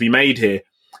decision to be made here.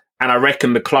 And I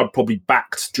reckon the club probably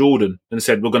backed Jordan and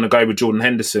said, we're going to go with Jordan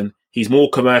Henderson. He's more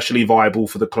commercially viable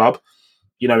for the club,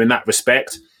 in that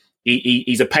respect.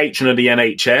 He's a patron of the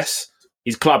NHS.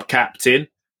 He's club captain.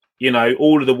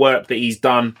 All of the work that he's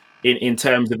done in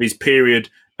terms of his period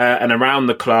and around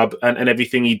the club and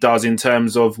everything he does in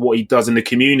terms of what he does in the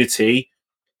community.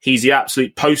 He's the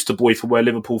absolute poster boy for where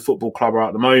Liverpool Football Club are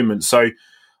at the moment. So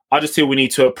I just feel we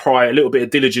need to apply a little bit of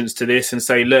diligence to this and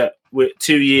say, look,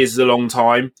 2 years is a long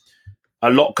time. A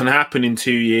lot can happen in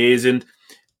 2 years. And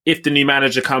if the new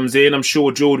manager comes in, I'm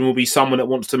sure Jordan will be someone that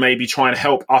wants to maybe try and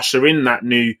help usher in that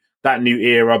new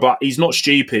era. But he's not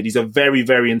stupid. He's a very,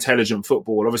 very intelligent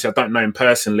footballer. Obviously, I don't know him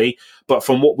personally, but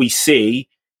from what we see,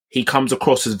 he comes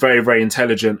across as very, very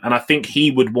intelligent. And I think he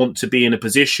would want to be in a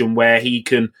position where he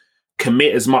can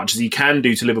commit as much as he can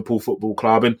do to Liverpool Football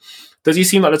Club. And does he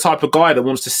seem like the type of guy that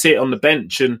wants to sit on the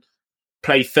bench and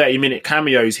play 30-minute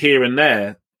cameos here and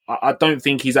there? I don't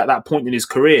think he's at that point in his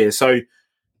career. So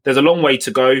there's a long way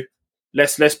to go.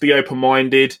 let's be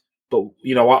open-minded. But,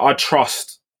 I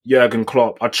trust Jurgen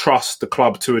Klopp. I trust the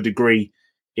club to a degree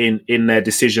in their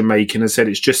decision-making. As I said,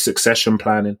 it's just succession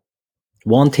planning.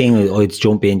 One thing I'd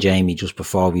jump in, Jamie, just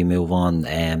before we move on.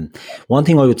 One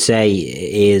thing I would say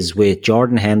is with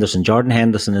Jordan Henderson. Jordan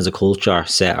Henderson is a culture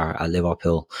setter at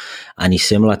Liverpool, and he's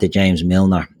similar to James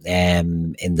Milner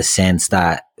in the sense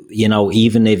that,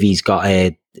 even if he's got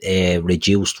a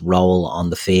reduced role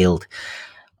on the field,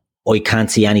 I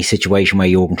can't see any situation where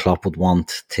Jurgen Klopp would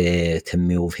want to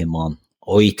move him on.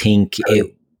 I think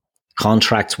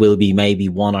contracts will be maybe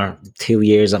 1 or 2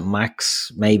 years at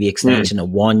max, maybe extension, a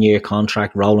 1 year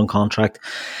contract, rolling contract.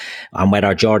 And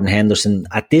whether Jordan Henderson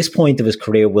at this point of his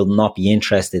career will not be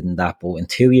interested in that, but in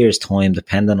 2 years' time,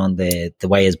 depending on the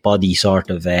way his body sort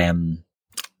of,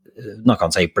 not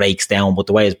going to say breaks down, but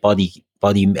the way his body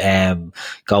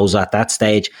goes at that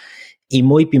stage, he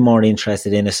might be more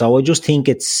interested in it. So I just think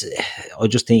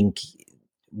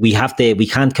we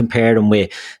can't compare them with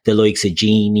the likes of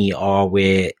Genie or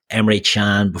with Emre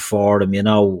Can before them,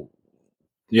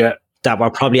 Yeah. That were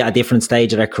probably at a different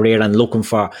stage of their career and looking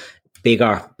for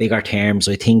bigger terms.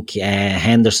 I think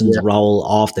Henderson's role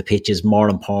off the pitch is more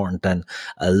important than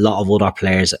a lot of other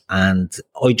players. And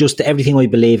everything I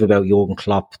believe about Jurgen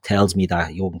Klopp tells me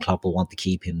that Jurgen Klopp will want to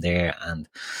keep him there, and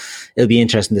it'll be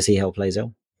interesting to see how it plays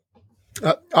out.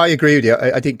 I agree with you.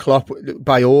 I think Klopp,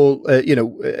 by all,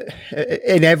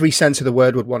 in every sense of the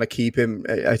word, would want to keep him.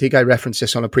 I think I referenced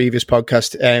this on a previous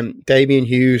podcast. Damien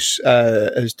Hughes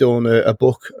has done a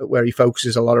book where he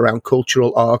focuses a lot around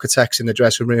cultural architects in the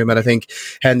dressing room. And I think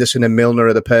Henderson and Milner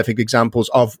are the perfect examples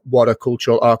of what a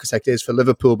cultural architect is for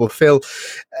Liverpool. But Phil,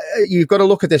 you've got to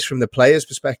look at this from the player's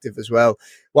perspective as well.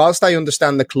 Whilst I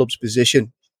understand the club's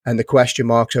position and the question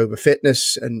marks over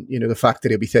fitness and, the fact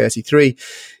that he'll be 33.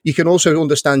 You can also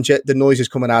understand the noises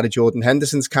coming out of Jordan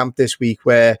Henderson's camp this week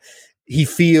where he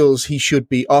feels he should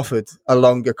be offered a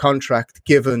longer contract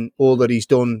given all that he's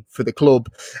done for the club.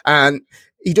 And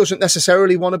he doesn't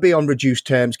necessarily want to be on reduced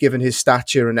terms given his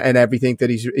stature and everything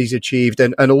that he's achieved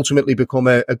and ultimately become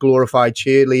a glorified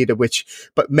cheerleader,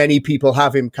 but many people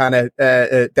have him kind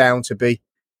of down to be.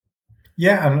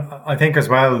 Yeah, and I think as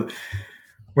well,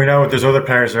 we know there's other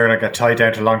players that are going to get tied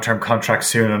down to long-term contracts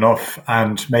soon enough,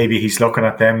 and maybe he's looking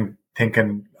at them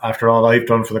thinking, after all I've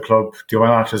done for the club, do I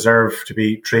not deserve to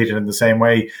be treated in the same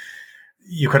way?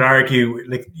 You could argue,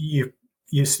 like you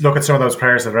look at some of those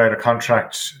players that are out of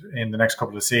contract in the next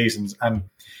couple of seasons, and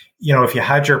if you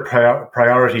had your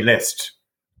priority list,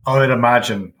 I would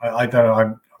imagine, I don't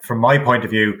know, from my point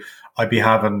of view, I'd be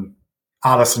having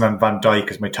Alisson and Van Dijk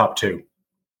as my top two,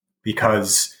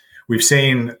 because we've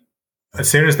seen, as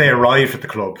soon as they arrived at the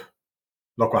club,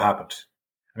 look what happened.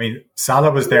 I mean,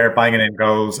 Salah was there banging in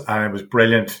goals and it was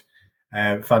brilliant.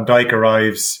 Van Dijk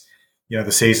arrives,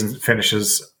 the season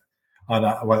finishes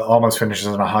almost finishes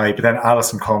on a high, but then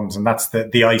Alisson comes and that's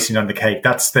the icing on the cake.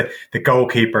 That's the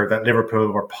goalkeeper that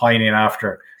Liverpool were pining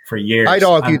after for years. I'd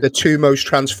argue the two most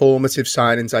transformative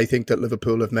signings I think that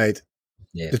Liverpool have made.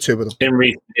 Yeah. The two of them. In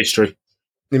recent history.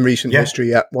 In recent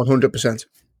history, yeah, 100%.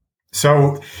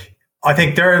 So I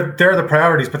think they're the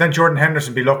priorities, but then Jordan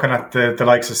Henderson be looking at the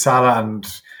likes of Salah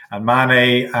and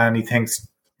Mane, and he thinks,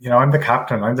 I'm the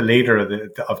captain, I'm the leader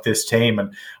of this team.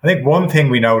 And I think one thing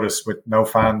we noticed with no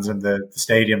fans in the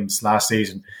stadiums last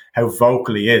season, how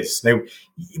vocal he is.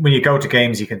 When you go to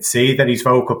games, you can see that he's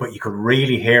vocal, but you could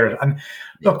really hear it. And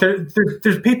look,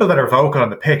 there's people that are vocal on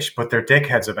the pitch, but they're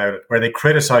dickheads about it, where they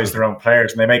criticise their own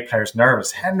players and they make players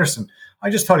nervous. Henderson, I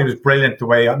just thought he was brilliant the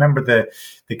way, I remember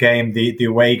the game, the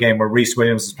away game where Reece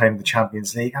Williams was playing in the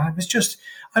Champions League. And it was just,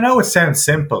 I know it sounds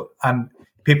simple and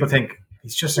people think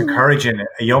he's just encouraging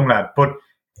a young lad, but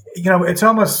it's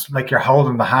almost like you're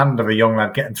holding the hand of a young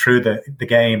lad getting through the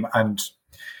game, and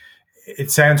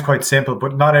it sounds quite simple,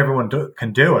 but not everyone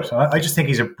can do it. I just think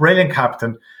he's a brilliant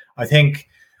captain. I think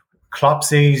Klopp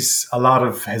sees a lot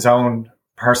of his own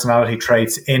personality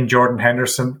traits in Jordan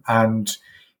Henderson, and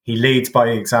he leads by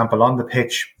example on the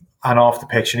pitch and off the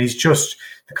pitch, and he's just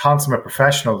the consummate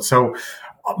professional. So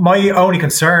my only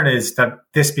concern is that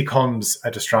this becomes a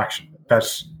distraction, that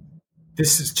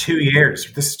this is 2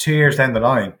 years. This is 2 years down the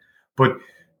line. But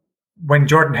when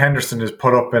Jordan Henderson is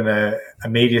put up in a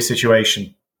media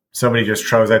situation, somebody just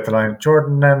throws out the line,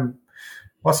 Jordan,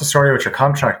 what's the story with your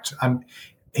contract? And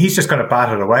he's just going to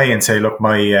bat it away and say, look,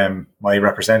 my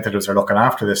representatives are looking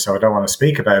after this, so I don't want to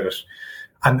speak about it.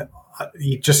 And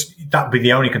that would be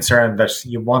the only concern, that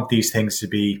you want these things to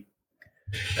be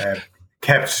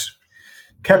kept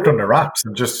under wraps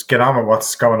and just get on with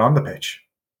what's going on the pitch.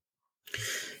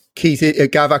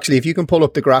 Keith, Gav, actually, if you can pull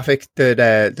up the graphic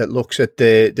that looks at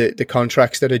the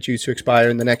contracts that are due to expire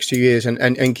in the next 2 years,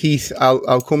 and Keith,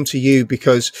 I'll come to you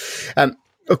because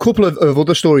a couple of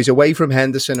other stories away from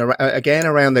Henderson, again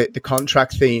around the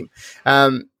contract theme,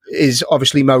 is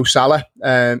obviously Mo Salah.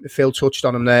 Phil touched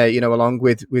on him there, along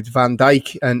with Van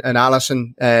Dijk and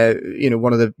Alisson,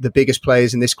 one of the biggest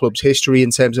players in this club's history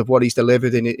in terms of what he's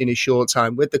delivered in his short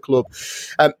time with the club.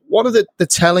 One of the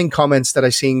telling comments that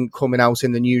I've seen coming out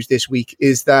in the news this week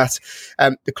is that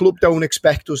the club don't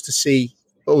expect us to see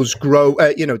us grow,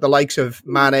 the likes of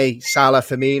Mane, Salah,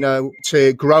 Firmino,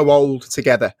 to grow old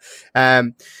together.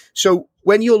 So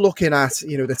when you're looking at,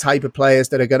 the type of players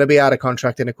that are going to be out of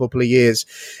contract in a couple of years,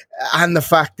 and the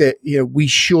fact that, we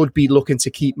should be looking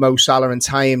to keep Mo Salah and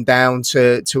tie him down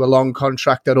to a long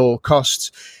contract at all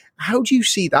costs, how do you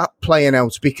see that playing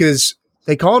out? Because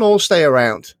they can't all stay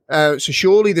around. So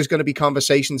surely there's going to be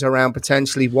conversations around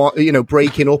potentially,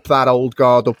 breaking up that old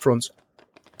guard up front.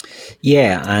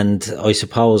 Yeah, and I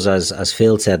suppose, as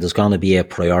Phil said, there's going to be a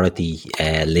priority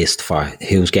list for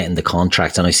who's getting the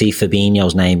contract. And I see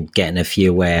Fabinho's name getting a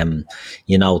few,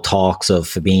 talks of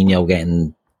Fabinho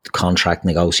getting contract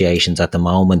negotiations at the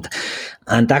moment.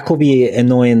 And that could be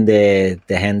annoying the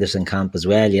Henderson camp as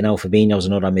well. Fabinho's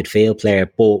another midfield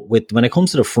player. But when it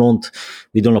comes to the front,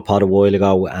 we done a pod a while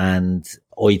ago, and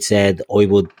I'd said I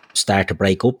would start to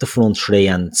break up the front three,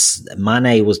 and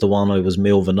Mane was the one I was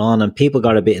moving on, and people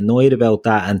got a bit annoyed about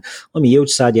that. And I'm a huge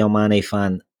Sadio Mane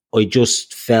fan. I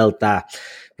just felt that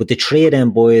with the three of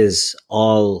them boys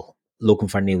all looking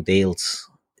for new deals,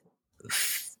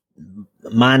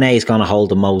 Mane is going to hold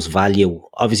the most value.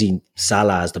 Obviously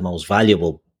Salah is the most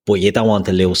valuable, but you don't want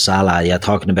to lose Salah. You're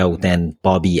talking about then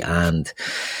Bobby and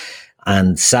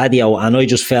Sadio, and I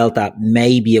just felt that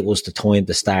maybe it was the time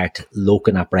to start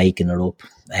looking at breaking it up.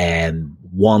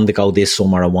 One to go this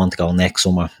summer and one to go next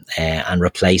summer, and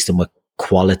replace them with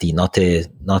quality, not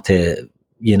to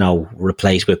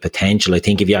replace with potential. I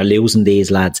think if you're losing these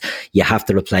lads, you have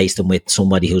to replace them with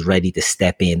somebody who's ready to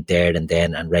step in there and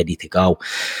then and ready to go.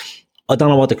 I don't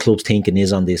know what the club's thinking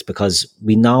is on this, because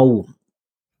we know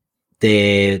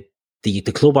the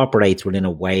club operates within a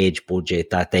wage budget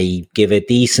that they give a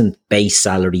decent base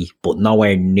salary, but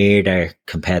nowhere near their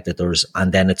competitors.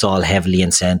 And then it's all heavily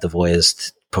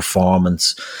incentivized.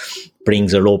 Performance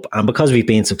brings it up. And because we've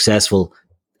been successful,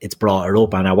 it's brought it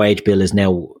up, and our wage bill is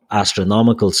now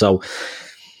astronomical. So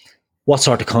what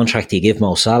sort of contract do you give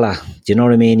Mo Salah? Do you know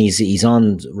what I mean? He's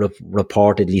on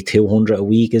reportedly 200 a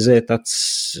week, is it?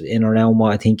 That's in around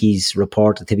what I think he's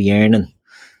reported to be earning.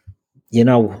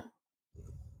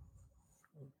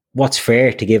 What's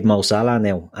fair to give Mo Salah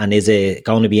now? And is it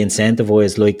going to be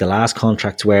incentivized like the last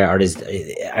contracts were, or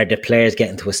are the players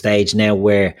getting to a stage now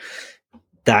where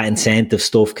that incentive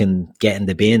stuff can get in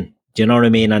the bin? Do you know what I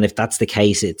mean? And if that's the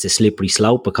case, it's a slippery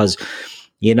slope, because,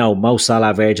 Mo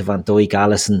Salah, Virgil van Dijk,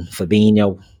 Alisson,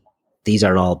 Fabinho, these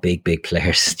are all big, big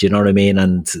players. Do you know what I mean?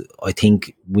 And I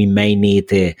think we may need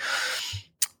to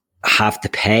have to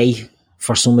pay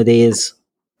for some of these,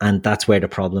 and that's where the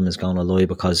problem is going to lie,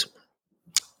 because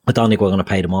I don't think we're going to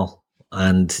pay them all.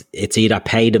 And it's either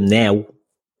pay them now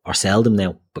or sell them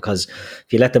now, because if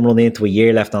you let them run into a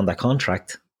year left on their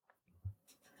contract,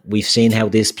 we've seen how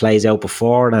this plays out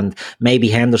before, and maybe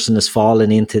Henderson has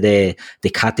fallen into the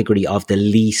category of the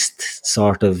least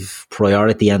sort of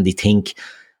priority, and they think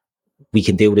we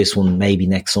can do this one maybe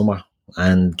next summer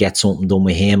and get something done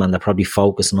with him, and they're probably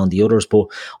focusing on the others. But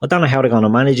I don't know how they're going to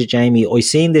manage it, Jamie. I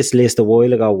seen this list a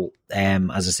while ago.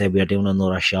 As I said, we were doing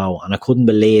another show, and I couldn't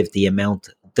believe the amount.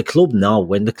 The club know,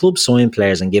 when the club sign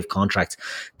players and give contracts,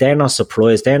 they're not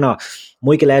surprised. They're not.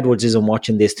 Michael Edwards isn't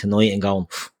watching this tonight and going,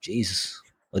 Jesus,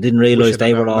 I didn't realise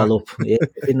they were all up. I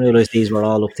didn't realise these were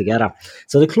all up together.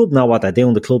 So the club know what they're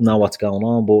doing. The club know what's going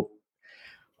on. But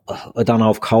I don't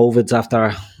know if COVID's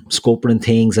after scuppering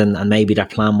things, and maybe their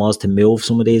plan was to move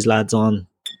some of these lads on.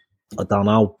 I don't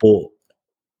know.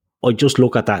 But I just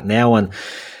look at that now, and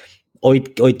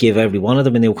I'd give every one of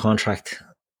them a new contract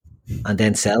and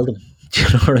then sell them. Do you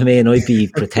know what I mean? I'd be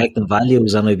protecting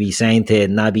values, and I'd be saying to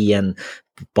Naby and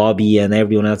Bobby and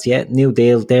everyone else, yeah, new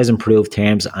deal, there's improved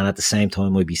terms. And at the same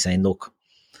time, I'd be saying, look,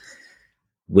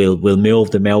 we'll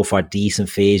move them out for decent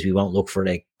fees. We won't look for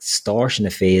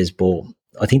extortionate fees. But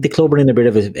I think the club are in a bit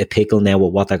of a pickle now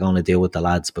with what they're going to do with the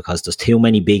lads, because there's too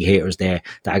many big hitters there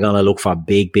that are going to look for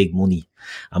big, big money.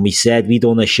 And we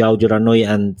done a show the other night,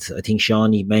 and I think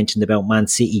Shawnee mentioned about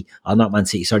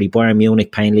Bayern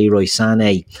Munich paying Leroy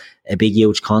Sané a big,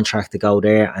 huge contract to go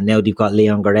there. And now they've got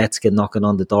Leon Goretzka knocking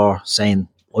on the door saying,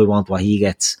 I want what he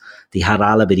gets. They had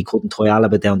Alaba, they couldn't tie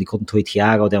Alaba down, they couldn't tie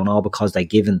Thiago down, all because they're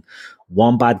given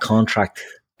one bad contract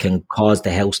can cause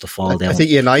the house to fall down. I think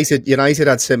United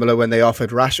had similar when they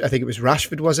offered I think it was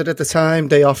Rashford, was it, at the time?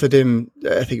 They offered him,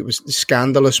 I think it was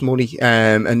scandalous money.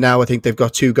 And now I think they've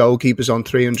got 2 goalkeepers on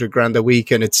 300 grand a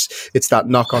week, and it's that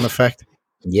knock-on effect.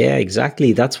 Yeah,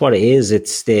 exactly. That's what it is.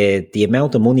 It's the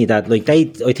amount of money that, like, I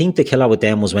think the killer with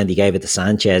them was when they gave it to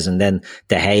Sanchez, and then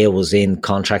De Gea was in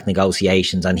contract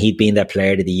negotiations and he'd been their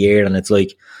player of the year. And it's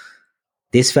like,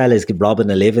 this fella's robbing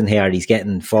a living here. He's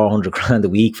getting 400 grand a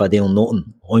week for doing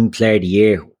nothing. I'm player of the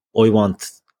year. I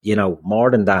want, more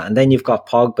than that. And then you've got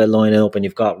Pogba lining up, and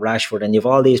you've got Rashford, and you've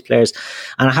all these players.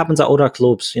 And it happens at other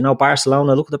clubs.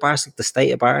 Barcelona, look at the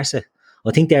state of Barca.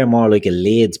 I think they're more like a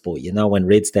Leeds, but when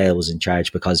Ridsdale was in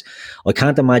charge, because I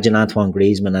can't imagine Antoine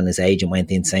Griezmann and his agent went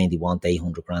in saying they want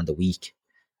 800 grand a week.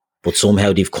 But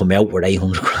somehow they've come out with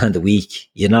 800 grand a week.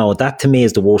 That to me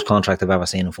is the worst contract I've ever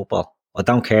seen in football. I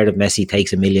don't care if Messi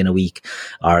takes $1 million a week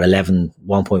or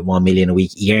 1.1 million a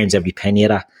week. He earns every penny of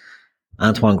that.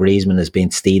 Antoine Griezmann has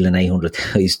been stealing 800.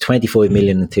 He's 25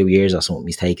 million in 2 years or something.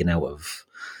 He's taken out of,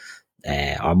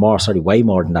 way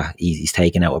more than that. He's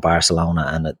taken out of Barcelona.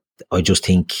 And I just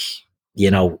think,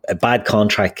 a bad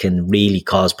contract can really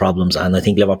cause problems. And I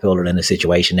think Liverpool are in a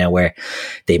situation now where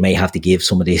they may have to give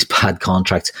some of these bad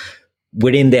contracts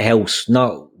within the house,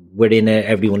 not within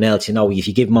everyone else. If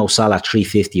you give Mo Salah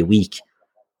 350 a week,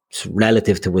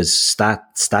 relative to his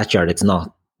stature, it's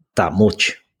not that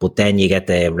much. But then you get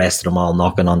the rest of them all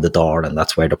knocking on the door, and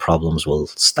that's where the problems will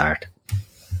start.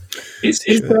 Is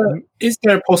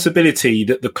there a possibility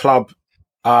that the club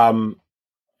are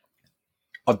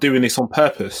doing this on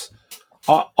purpose?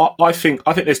 I think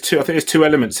there's two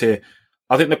elements here.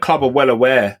 I think the club are well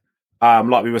aware,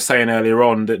 like we were saying earlier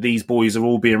on, that these boys are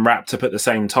all being wrapped up at the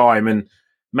same time, and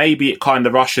maybe it kind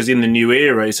of ushers in the new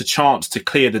era. It's a chance to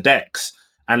clear the decks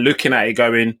and looking at it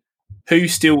going,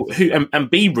 and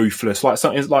be ruthless. Like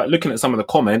something like looking at some of the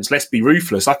comments, let's be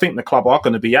ruthless. I think the club are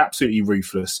going to be absolutely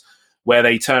ruthless, where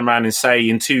they turn around and say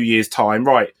in 2 years' time,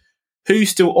 right, who's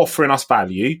still offering us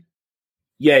value?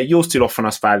 Yeah, you're still offering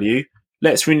us value.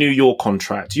 Let's renew your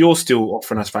contract. You're still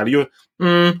offering us value.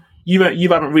 You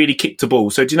haven't really kicked a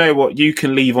ball. So do you know what? You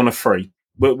can leave on a free.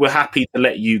 We're happy to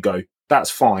let you go.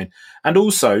 That's fine. And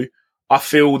also, I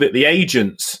feel that the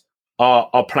agents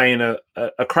are playing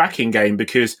a cracking game,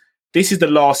 because this is the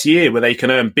last year where they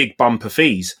can earn big bumper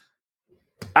fees.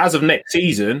 As of next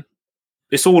season,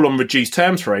 it's all on reduced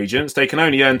terms for agents. They can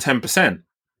only earn 10%.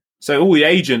 So all the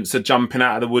agents are jumping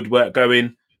out of the woodwork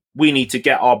going, we need to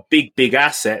get our big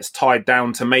assets tied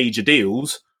down to major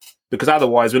deals, because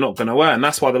otherwise we're not going to earn.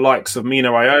 That's why the likes of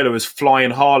Mino Raiola is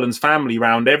flying Haaland's family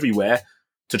around everywhere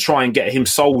to try and get him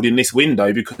sold in this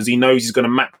window, because he knows he's going to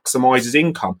maximise his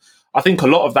income. I think a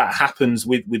lot of that happens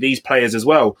with these players as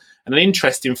well. And an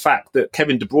interesting fact that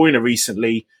Kevin De Bruyne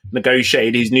recently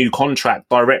negotiated his new contract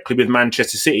directly with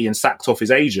Manchester City and sacked off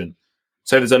his agent.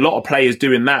 So there's a lot of players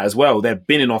doing that as well. They're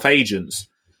binning off agents.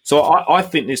 So I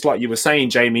think it's like you were saying,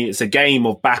 Jamie, it's a game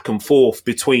of back and forth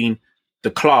between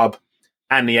the club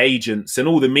and the agents, and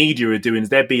all the media are doing is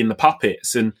they're being the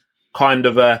puppets and kind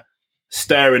of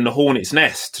stirring the hornet's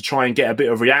nest to try and get a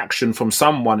bit of reaction from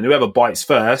someone, and whoever bites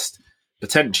first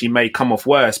potentially may come off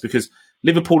worse, because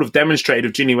Liverpool have demonstrated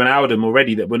with Gini Wijnaldum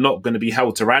already that we're not going to be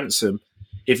held to ransom.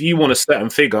 If you want a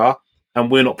certain figure and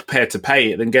we're not prepared to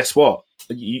pay it, then guess what?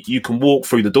 You can walk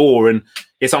through the door, and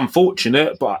it's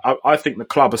unfortunate, but I think the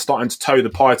club are starting to toe the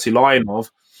party line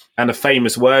of, and the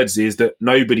famous words is that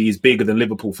nobody is bigger than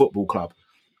Liverpool Football Club.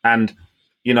 And,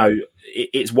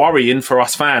 it's worrying for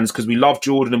us fans, because we love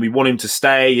Jordan and we want him to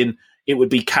stay, and it would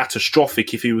be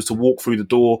catastrophic if he was to walk through the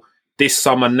door this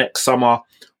summer, next summer,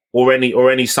 or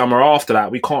any summer after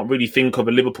that. We can't really think of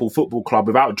a Liverpool Football Club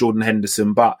without Jordan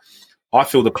Henderson, but I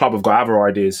feel the club have got other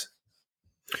ideas.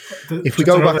 If we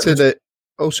go back to the...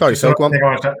 Oh, sorry. So I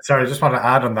just want to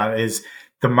add on that is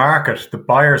the market, the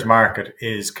buyer's market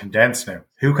is condensed now.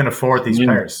 Who can afford these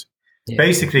players? Yeah.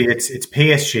 Basically, it's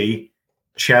PSG,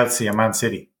 Chelsea, and Man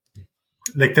City.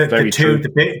 Like the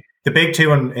big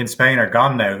two in Spain are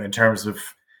gone now in terms of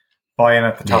buying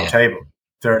at the top table.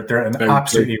 They're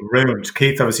absolutely ruined.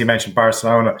 Keith obviously mentioned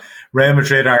Barcelona. Real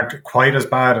Madrid aren't quite as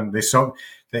bad, and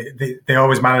they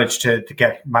always manage to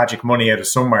get magic money out of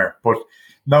somewhere, but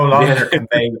no longer can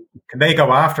they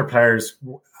go after players.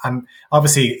 And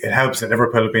obviously it helps that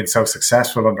Liverpool have been so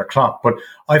successful under Klopp, but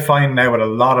I find now with a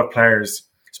lot of players,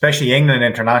 especially England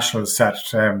internationals that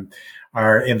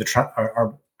are in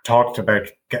are talked about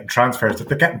getting transfers, that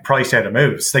they're getting priced out of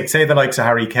moves. Like say the likes of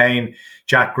Harry Kane,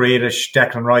 Jack Grealish,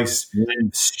 Declan Rice,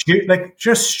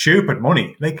 just stupid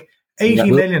money, like 80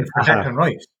 million for Declan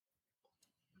Rice.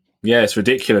 Yeah, it's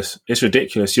ridiculous. It's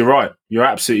ridiculous. You're right. You're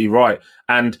absolutely right.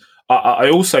 And I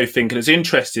also think, and it's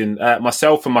interesting,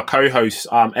 myself and my co-host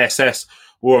SS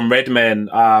were on Redmen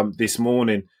this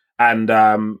morning, and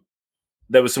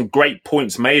there were some great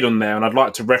points made on there, and I'd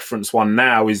like to reference one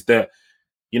now, is that,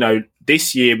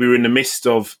 this year we were in the midst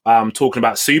of talking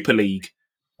about Super League.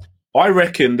 I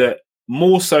reckon that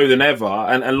more so than ever,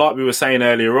 and like we were saying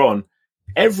earlier on,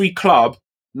 every club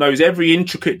knows every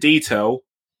intricate detail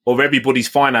of everybody's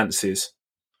finances.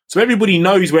 So everybody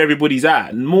knows where everybody's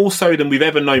at, and more so than we've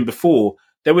ever known before.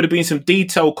 There would have been some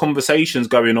detailed conversations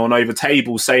going on over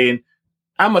tables saying,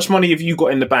 how much money have you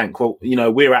got in the bank? Well,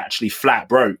 we're actually flat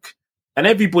broke. And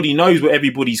everybody knows what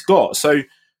everybody's got. So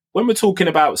when we're talking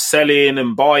about selling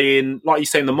and buying, like you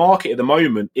say, in the market at the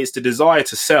moment, it's the desire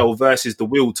to sell versus the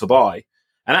will to buy.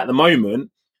 And at the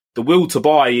moment, the will to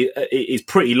buy is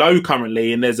pretty low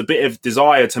currently, and there's a bit of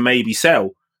desire to maybe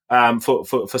sell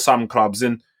for some clubs.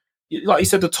 And like you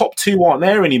said, the top two aren't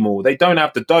there anymore. They don't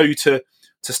have the dough to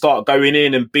start going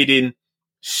in and bidding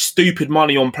stupid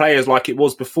money on players like it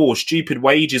was before, stupid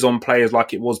wages on players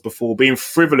like it was before, being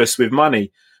frivolous with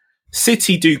money.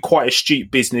 City do quite astute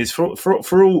business for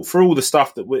all the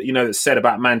stuff that that's said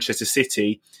about Manchester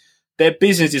City. Their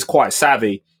business is quite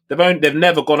savvy. They've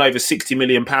never gone over £60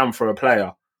 million for a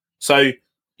player. So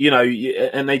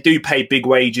and they do pay big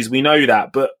wages. We know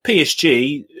that, but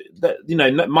PSG,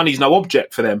 money's no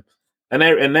object for them. And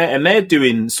they're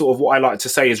doing sort of what I like to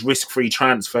say is risk-free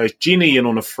transfers. Gini in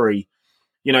on a free.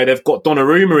 They've got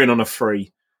Donnarumma in on a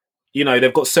free.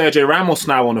 They've got Sergio Ramos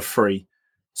now on a free.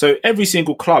 So every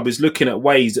single club is looking at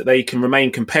ways that they can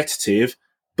remain competitive,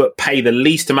 but pay the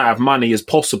least amount of money as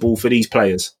possible for these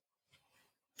players.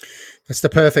 That's the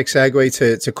perfect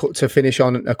segue to finish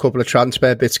on a couple of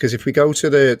transfer bits, because if we go to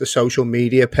the social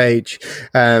media page,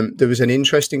 there was an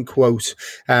interesting quote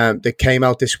that came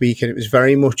out this week, and it was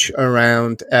very much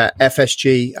around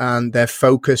FSG and their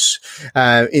focus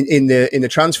in the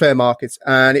transfer markets,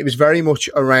 and it was very much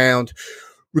around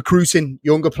recruiting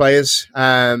younger players.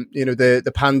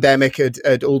 The pandemic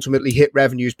had ultimately hit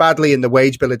revenues badly, and the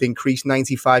wage bill had increased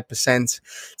 95%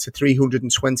 to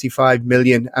 325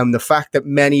 million. And the fact that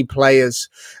many players,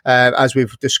 as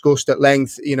we've discussed at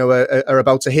length, are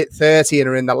about to hit 30 and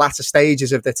are in the latter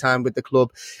stages of their time with the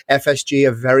club, FSG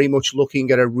are very much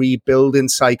looking at a rebuilding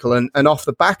cycle. And off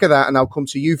the back of that, and I'll come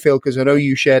to you, Phil, because I know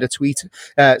you shared a tweet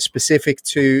specific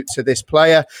to this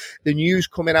player. The news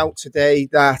coming out today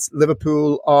that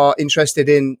Liverpool are interested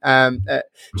in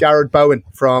Jared Bowen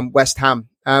from West Ham.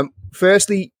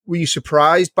 Firstly, were you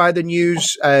surprised by the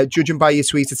news? Judging by your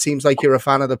tweet, it seems like you're a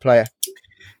fan of the player.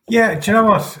 Yeah, do you know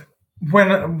what?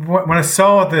 When I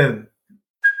saw the...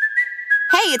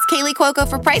 Hey, it's Kaylee Cuoco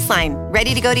for Priceline.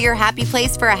 Ready to go to your happy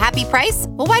place for a happy price?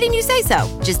 Well, why didn't you say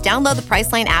so? Just download the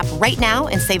Priceline app right now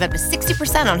and save up to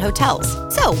 60% on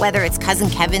hotels. So whether it's Cousin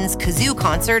Kevin's Kazoo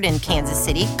Concert in Kansas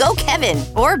City, go Kevin,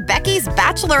 or Becky's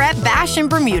Bachelorette Bash in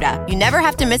Bermuda, you never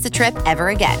have to miss a trip ever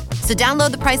again. So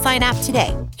download the Priceline app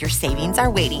today. Your savings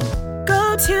are waiting.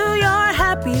 Go to your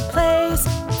happy place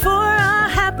for a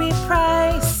happy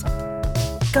price.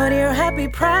 Go to your happy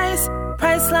price,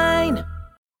 Priceline.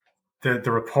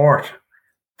 The report,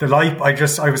 I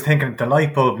was thinking the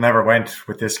light bulb never went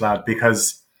with this lad,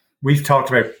 because we've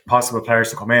talked about possible players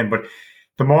to come in, but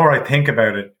the more I think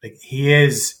about it, like, he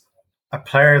is a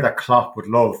player that Klopp would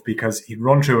love, because he'd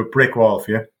run through a brick wall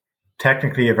for you.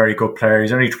 Technically a very good player.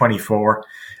 He's only 24.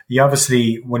 He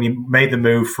obviously, when he made the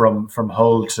move from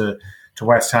Hull to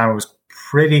West Ham, it was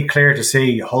pretty clear to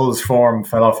see Hull's form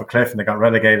fell off a cliff and they got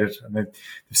relegated, and they've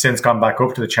since gone back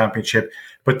up to the Championship.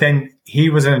 But then he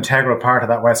was an integral part of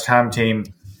that West Ham team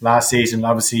last season.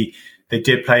 Obviously, they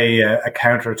did play a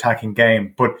counter-attacking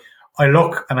game. But I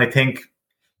look and I think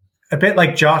a bit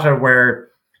like Jota, where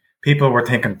people were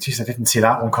thinking, geez, I didn't see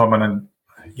that one coming. And,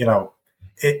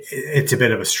 it's a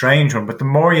bit of a strange one. But the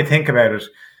more you think about it,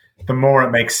 the more it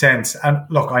makes sense. And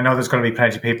look, I know there's going to be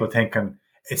plenty of people thinking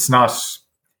it's not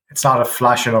a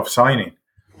flash enough signing.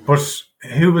 But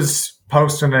who was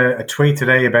posting a tweet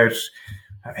today about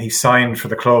he signed for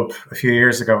the club a few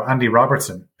years ago, Andy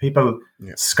Robertson? People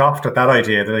scoffed at that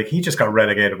idea. They're like, he just got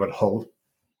relegated with Hull.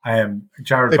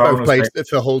 Jared they Bowen both played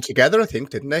for Hull together, I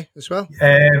think, didn't they, as well?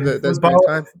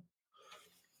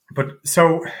 But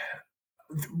so,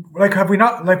 like, have we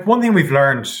not, like, one thing we've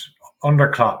learned under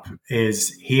Klopp is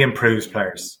he improves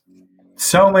players.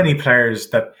 So many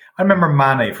players that, I remember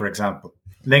Mane, for example,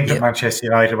 linked at Manchester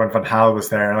United when Van Gaal was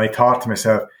there, and I thought to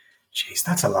myself, geez,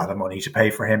 that's a lot of money to pay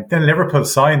for him. Then Liverpool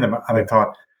signed him, and I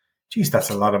thought, geez, that's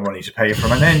a lot of money to pay for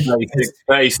him. And then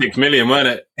 36 million,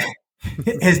 wasn't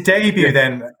it? His debut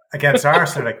then against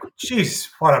Arsenal, like, jeez,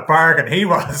 what a bargain he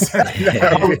was.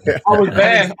 I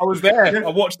was there. I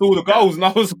watched all the goals and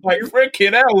I was like,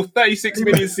 freaking hell, 36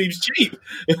 million seems cheap.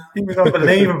 He was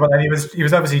unbelievable, and he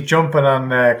was obviously jumping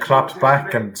on Klopp's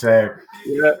back, and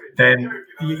then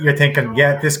you're thinking,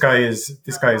 this guy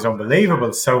is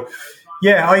unbelievable. So,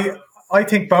 I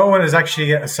think Bowen is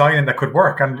actually a signing that could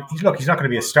work, and he's not going to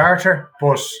be a starter,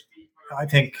 but I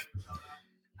think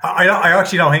I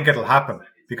actually don't think it'll happen,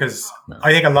 because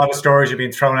I think a lot of stories are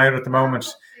being thrown out at the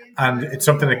moment, and it's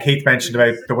something that Keith mentioned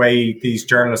about the way these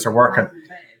journalists are working.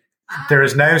 There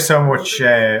is now so much.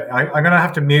 I'm going to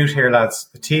have to mute here, lads.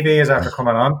 The TV is after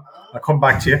coming on. I'll come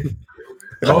back to you.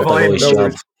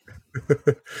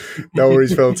 No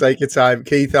worries, Phil. Take your time,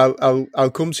 Keith.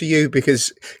 I'll come to you,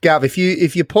 because Gav, if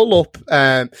you pull up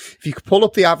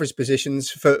the average positions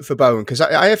for Bowen, because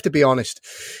I have to be honest.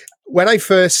 When I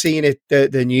first seen it,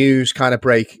 the news kind of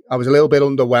break, I was a little bit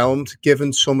underwhelmed,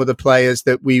 given some of the players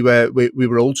that we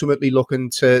were ultimately looking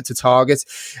to target.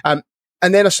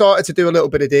 And then I started to do a little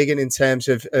bit of digging in terms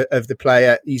of the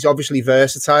player. He's obviously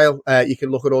versatile. You can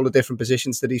look at all the different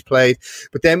positions that he's played.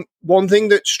 But then one thing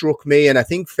that struck me, and I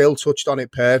think Phil touched on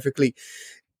it perfectly,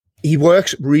 he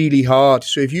works really hard.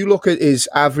 So if you look at his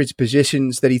average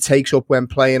positions that he takes up when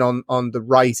playing on the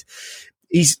right,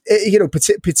 he's,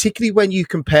 particularly when you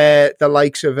compare the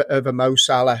likes of a Mo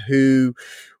Salah, who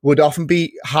would often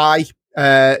be high.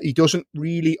 He doesn't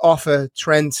really offer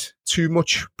Trent too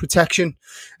much protection,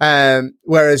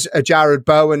 whereas a Jared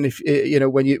Bowen,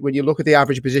 when you look at the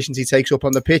average positions he takes up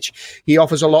on the pitch, he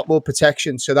offers a lot more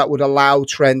protection. So that would allow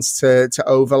Trent to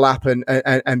overlap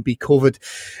and be covered.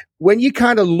 When you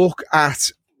kind of look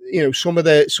at some of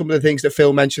the things that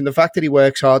Phil mentioned, the fact that he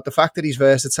works hard, the fact that he's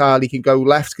versatile, he can go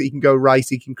left, he can go right,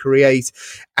 he can create,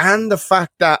 and the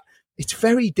fact that it's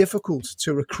very difficult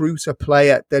to recruit a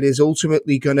player that is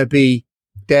ultimately going to be,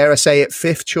 dare I say it,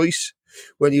 fifth choice.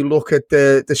 When you look at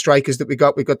the strikers that we've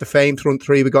got the famed front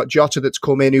three. We've got Jota that's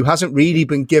come in, who hasn't really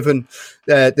been given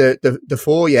the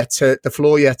floor yet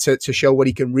to show what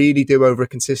he can really do over a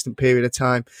consistent period of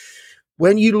time.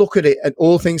 When you look at it, and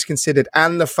all things considered,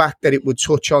 and the fact that it would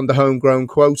touch on the homegrown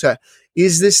quota,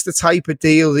 is this the type of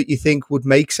deal that you think would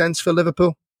make sense for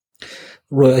Liverpool?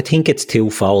 Right, I think it's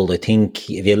twofold. I think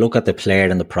if you look at the player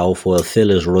and the profile,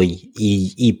 Phil is right.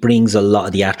 He brings a lot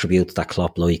of the attributes that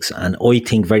Klopp likes. And I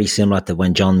think very similar to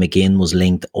when John McGinn was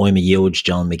linked. I'm a huge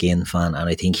John McGinn fan, and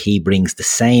I think he brings the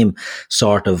same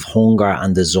sort of hunger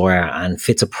and desire and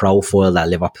fits a profile that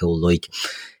Liverpool like.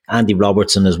 Andy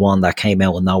Robertson is one that came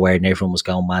out of nowhere and everyone was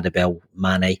going mad about.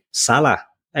 Mane. Salah.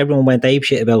 Everyone went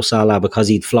apeshit about Salah because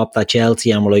he'd flopped at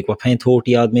Chelsea, and we're like, we're paying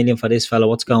 30 odd million for this fella.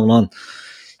 What's going on?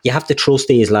 You have to trust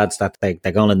these lads that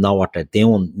they're going to know what they're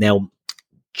doing. Now,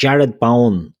 Jared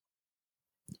Bowen,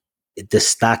 the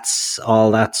stats, all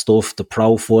that stuff, the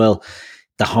profile,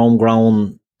 the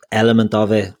homegrown element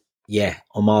of it,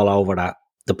 I'm all over that.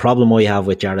 The problem I have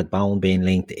with Jared Bowen being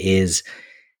linked is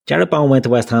Jared Bowen went to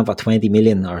West Ham for 20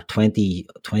 million or 20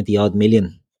 odd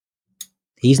million.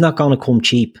 He's not going to come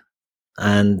cheap.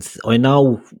 And I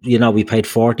know, we paid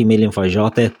 40 million for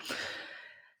Jota.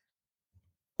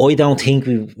 I don't think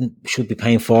we should be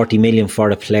paying 40 million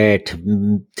for a player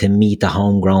to meet the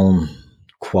homegrown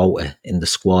quota in the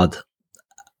squad.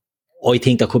 I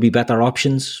think there could be better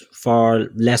options for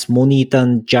less money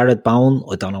than Jared Bowen.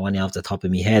 I don't know any off the top of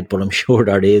my head, but I'm sure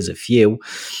there is a few.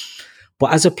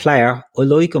 But as a player, I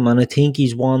like him, and I think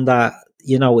he's one that,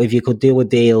 if you could do a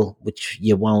deal, which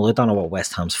you won't, I don't know what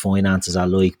West Ham's finances are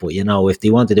like, but, if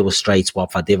they want to do a straight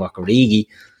swap for Divock Origi,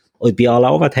 I'd be all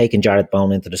over taking Jared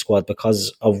Bowen into the squad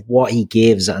because of what he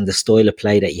gives and the style of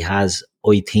play that he has.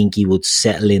 I think he would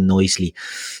settle in nicely.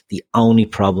 The only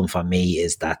problem for me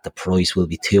is that the price will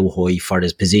be too high for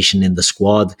his position in the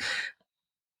squad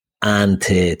and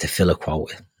to fill a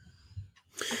quota.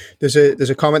 There's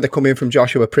a comment that come in from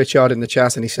Joshua Pritchard in the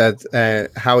chat, and he said,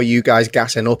 how are you guys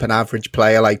gassing up an average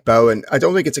player like Bowen? I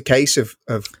don't think it's a case of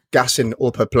gassing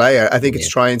up a player. I think it's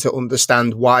trying to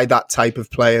understand why that type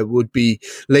of player would be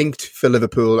linked for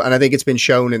Liverpool. And I think it's been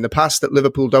shown in the past that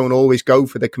Liverpool don't always go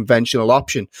for the conventional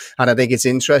option. And I think it's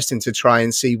interesting to try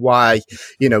and see why,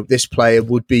 this player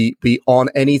would be on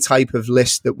any type of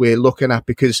list that we're looking at,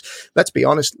 because let's be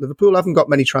honest, Liverpool haven't got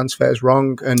many transfers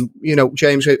wrong. And,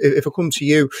 James, if I come to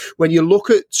you, when you look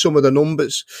at some of the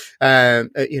numbers,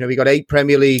 we got 8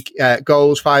 Premier League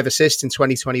goals, 5 assists in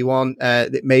 2021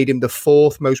 that made him the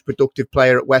 4th most productive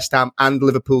player at West Ham and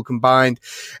Liverpool combined.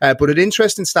 But an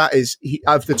interesting stat is,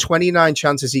 of the 29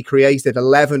 chances he created,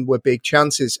 11 were big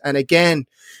chances. And again,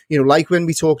 like when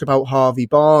we talked about Harvey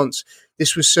Barnes,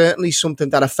 this was certainly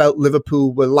something that I felt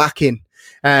Liverpool were lacking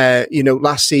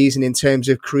last season in terms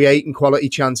of creating quality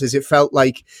chances. It felt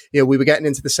like, we were getting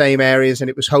into the same areas and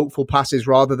it was hopeful passes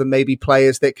rather than maybe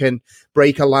players that can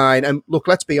break a line. And look,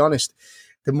 let's be honest.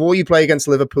 The more you play against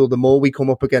Liverpool, the more we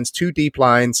come up against two deep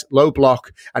lines, low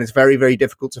block, and it's very, very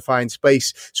difficult to find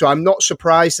space. So I'm not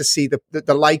surprised to see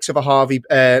the likes of a Harvey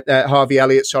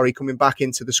Elliott, coming back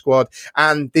into the squad,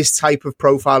 and this type of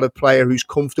profile of player who's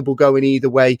comfortable going either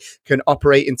way, can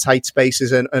operate in tight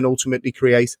spaces and ultimately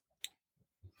create.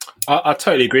 I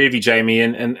totally agree with you, Jamie.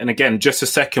 And again, just a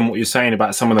second, what you're saying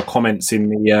about some of the comments in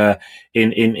the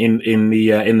in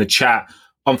the chat.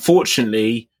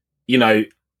 Unfortunately,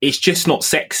 it's just not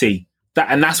sexy.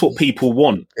 And that's what people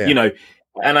want,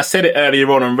 And I said it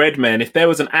earlier on Redman, if there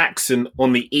was an accent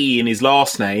on the E in his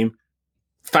last name,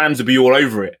 fans would be all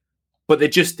over it. But it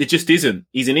just isn't.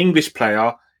 He's an English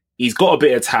player. He's got a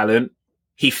bit of talent.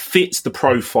 He fits the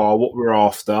profile, what we're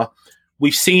after.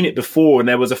 We've seen it before, and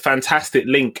there was a fantastic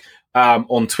link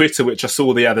on Twitter, which I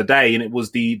saw the other day, and it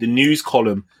was the news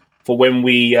column for when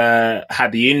we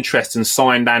had the interest and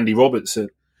signed Andy Robertson.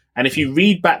 And if you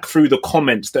read back through the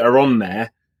comments that are on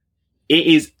there, it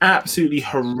is absolutely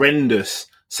horrendous,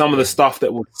 some of the stuff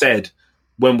that was said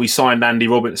when we signed Andy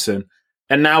Robertson.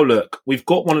 And now look, we've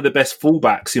got one of the best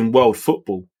fullbacks in world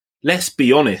football. Let's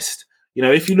be honest.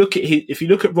 If you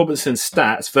look at Robertson's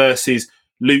stats versus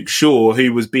Luke Shaw,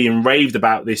 who was being raved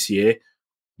about this year,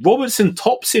 Robertson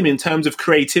tops him in terms of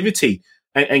creativity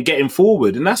and getting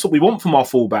forward. And that's what we want from our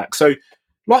fullback. So,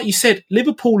 like you said,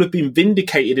 Liverpool have been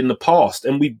vindicated in the past,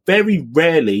 and we very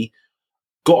rarely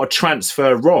got a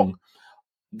transfer wrong.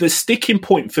 The sticking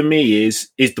point for me is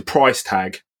the price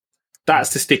tag.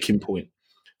 That's the sticking point.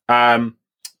 And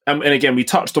again, we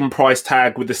touched on price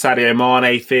tag with the Sadio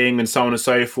Mane thing and so on and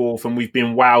so forth, and we've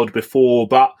been wowed before.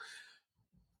 But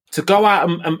to go out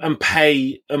and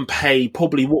pay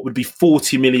probably what would be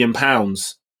 £40 million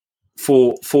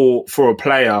for a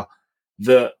player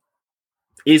that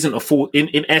isn't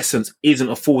in essence isn't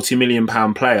a £40 million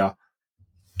player,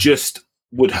 just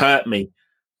would hurt me,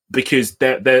 because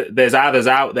there's others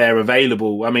out there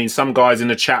available. I mean, some guys in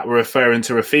the chat were referring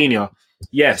to Rafinha.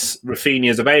 Yes, Rafinha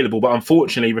is available, but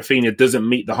unfortunately Rafinha doesn't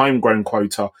meet the homegrown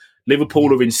quota.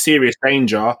 Liverpool are in serious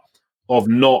danger of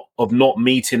not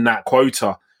meeting that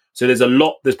quota. So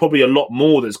there's probably a lot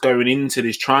more that's going into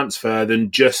this transfer than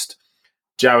just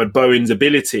Jared Bowen's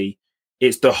ability.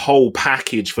 It's the whole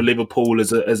package for Liverpool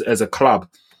as a club.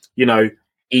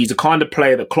 He's the kind of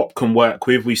player that Klopp can work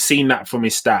with. We've seen that from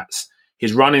his stats.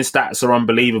 His running stats are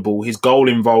unbelievable. His goal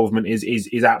involvement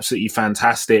is absolutely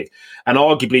fantastic. And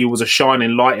arguably he was a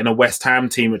shining light in a West Ham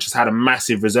team which has had a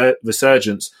massive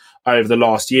resurgence over the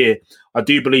last year. I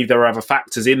do believe there are other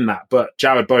factors in that, but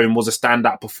Jared Bowen was a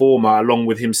standout performer along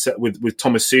with him, with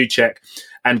Thomas Souček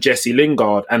and Jesse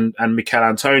Lingard and Mikel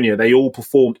Antonio. They all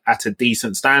performed at a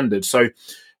decent standard. So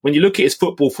when you look at his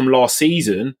football from last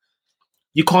season,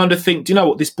 you kind of think, do you know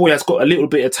what? This boy has got a little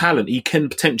bit of talent. He can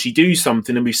potentially do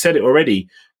something. And we've said it already.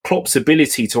 Klopp's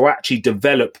ability to actually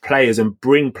develop players and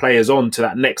bring players on to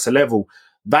that next level,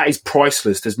 that is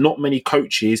priceless. There's not many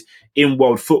coaches in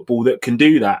world football that can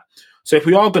do that. So if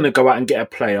we are going to go out and get a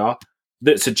player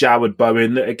that's a Jared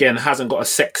Bowen, that again hasn't got a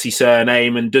sexy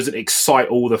surname and doesn't excite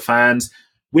all the fans,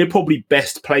 we're probably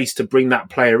best placed to bring that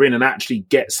player in and actually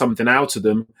get something out of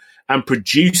them and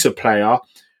produce a player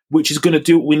which is going to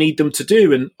do what we need them to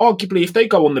do. And arguably, if they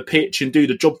go on the pitch and do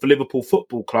the job for Liverpool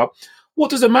Football Club, what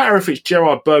does it matter if it's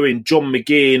Gerard Bowen, John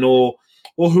McGinn, or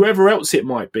whoever else it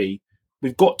might be?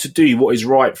 We've got to do what is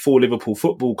right for Liverpool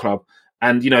Football Club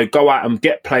and, go out and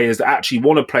get players that actually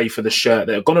want to play for the shirt,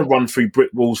 that are going to run through brick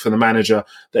walls for the manager,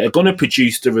 that are going to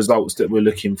produce the results that we're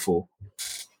looking for.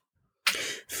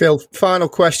 Phil, final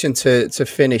question to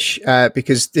finish,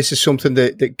 because this is something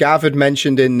that Gav had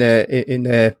mentioned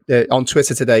on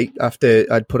Twitter today after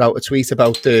I'd put out a tweet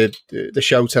about the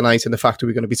show tonight and the fact that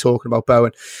we're going to be talking about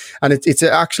Bowen. And it's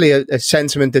actually a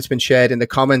sentiment that's been shared in the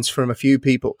comments from a few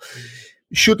people.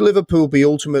 Should Liverpool be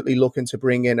ultimately looking to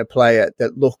bring in a player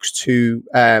that looks to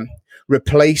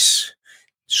replace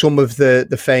some of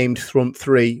the famed front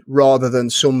three rather than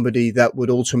somebody that would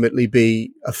ultimately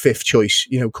be a fifth choice,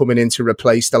 coming in to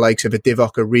replace the likes of a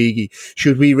Divock Origi?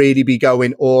 Should we really be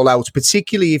going all out,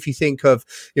 particularly if you think of,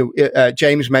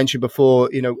 James mentioned before,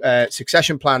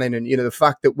 succession planning and, the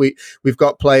fact that we've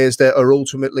got players that are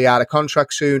ultimately out of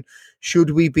contract soon.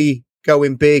 Should we be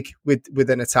going big with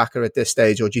an attacker at this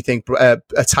stage, or do you think a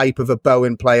type of a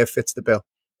Bowen player fits the bill?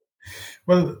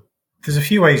 Well, there's a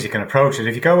few ways you can approach it.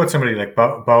 If you go with somebody like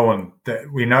Bowen,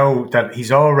 we know that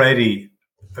he's already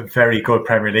a very good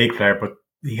Premier League player, but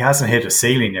he hasn't hit a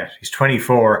ceiling yet. He's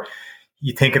 24.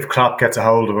 you think if Klopp gets a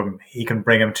hold of him, he can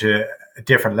bring him to a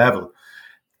different level.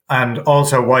 And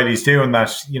also, while he's doing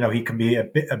that, he can be a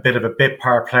bit of a bit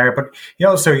part player. But he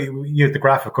also, you have the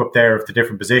graphic up there of the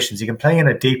different positions. He can play in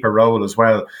a deeper role as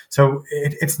well. So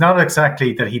it's not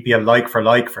exactly that he'd be a like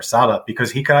for Salah,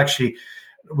 because he could actually,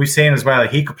 we've seen as well,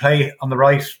 he could play on the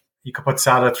right. You could put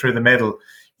Salah through the middle.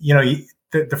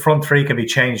 The front three can be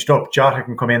changed up. Jota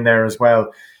can come in there as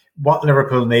well. What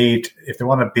Liverpool need, if they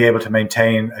want to be able to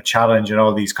maintain a challenge in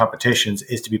all these competitions,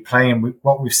 is to be playing.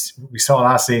 What we saw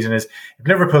last season is, if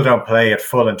Liverpool don't play at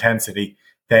full intensity,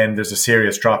 then there's a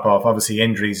serious drop-off. Obviously,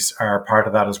 injuries are part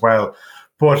of that as well.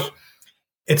 But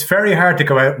it's very hard to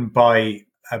go out and buy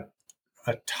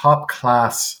a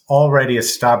top-class, already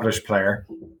established player,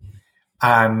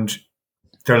 and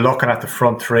they're looking at the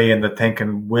front three and they're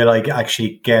thinking, will I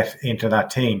actually get into that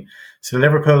team? So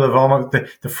Liverpool have almost,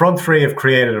 the front three have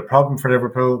created a problem for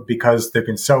Liverpool, because they've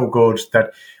been so good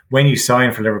that when you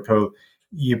sign for Liverpool,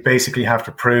 you basically have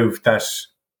to prove that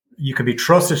you can be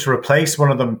trusted to replace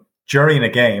one of them during a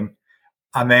game,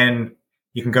 and then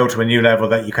you can go to a new level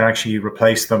that you can actually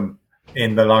replace them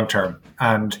in the long term.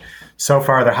 And so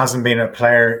far, there hasn't been a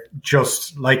player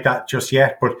just like that just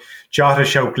yet. But Jota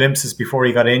showed glimpses before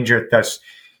he got injured that,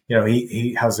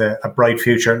 he has a bright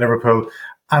future at Liverpool.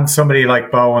 And somebody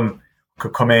like Bowen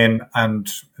could come in and,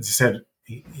 as I said,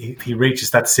 he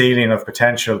reaches that ceiling of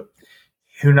potential.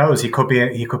 Who knows? He could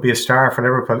be a star for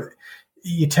Liverpool.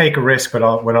 You take a risk with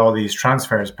all these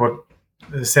transfers, but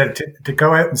as I said, to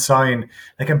go out and sign,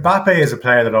 like Mbappe is a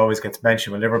player that always gets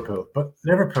mentioned with Liverpool, but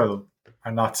Liverpool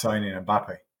are not signing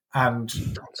Mbappe. And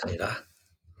don't say that.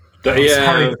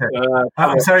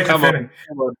 I'm sorry. Come on.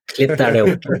 Clip that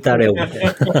out.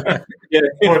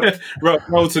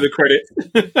 Roll to the credit.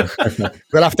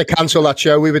 We'll have to cancel that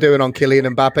show we were doing on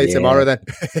Kylian Mbappe tomorrow then.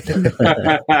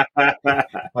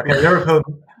 Okay, Liverpool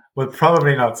will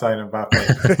probably not sign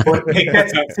Mbappe. But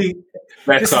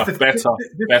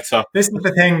better. This is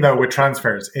the thing, though, with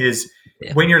transfers, is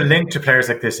when you're linked to players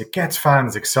like this, it gets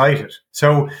fans excited.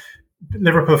 So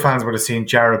Liverpool fans would have seen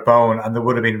Jarrod Bowen and they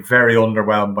would have been very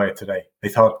underwhelmed by it today. They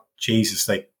thought, Jesus,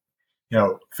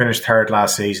 finished third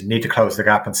last season, need to close the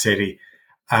gap in City,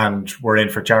 and we're in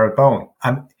for Jarrod Bowen.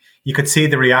 And you could see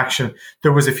the reaction.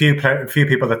 There was a few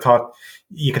people that thought,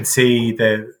 you can see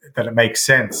that it makes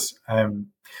sense.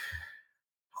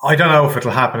 I don't know if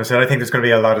it'll happen. I think there's going to be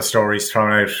a lot of stories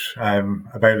thrown out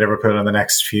about Liverpool in the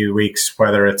next few weeks,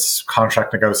 whether it's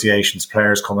contract negotiations,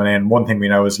 players coming in. One thing we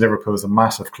know is Liverpool is a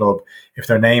massive club. If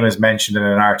their name is mentioned in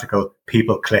an article,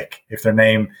 people click. If their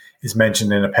name is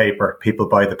mentioned in a paper, people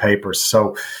buy the papers.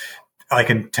 So I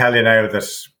can tell you now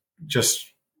that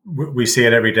we see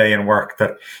it every day in work,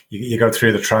 that you go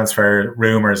through the transfer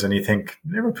rumours and you think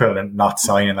Liverpool are not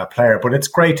signing that player. But it's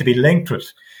great to be linked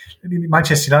with.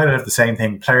 Manchester United have the same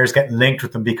thing. Players getting linked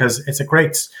with them because it's a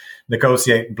great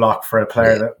negotiating block for a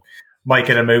player that might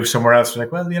get a move somewhere else. They're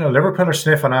like, well, Liverpool are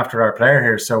sniffing after our player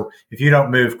here. So if you don't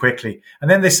move quickly,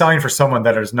 and then they sign for someone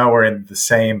that is nowhere in the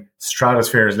same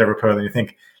stratosphere as Liverpool, and you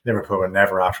think Liverpool were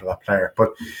never after that player. But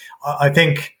I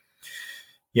think,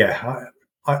 I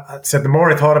said the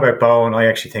more I thought about Bowen, I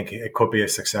actually think it could be a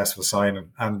successful signing.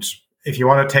 And if you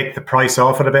want to take the price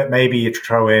off it a bit, maybe you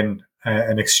throw in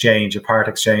a part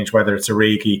exchange, whether it's a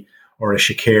Origi or a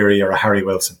Shaqiri or a Harry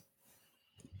Wilson.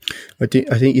 I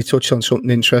think you touched on something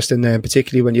interesting there,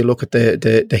 particularly when you look at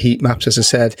the heat maps. As I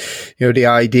said, the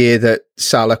idea that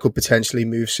Salah could potentially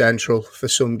move central for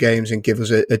some games and give us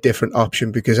a different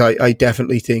option, because I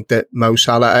definitely think that Mo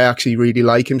Salah, I actually really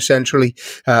like him centrally.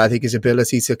 I think his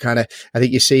ability to I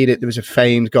think you see that there was a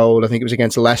famed goal, I think it was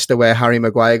against Leicester, where Harry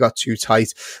Maguire got too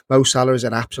tight. Mo Salah is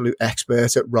an absolute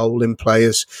expert at rolling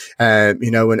players,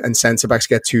 and centre-backs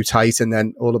get too tight and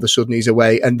then all of a sudden he's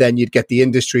away. And then you'd get the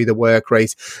industry, the work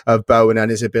rate of Bowen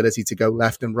and his ability to go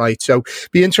left and right. So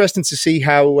be interesting to see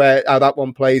how that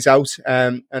one plays out.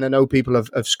 And I know people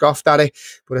have scoffed at it,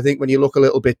 but I think when you look a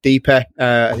little bit deeper,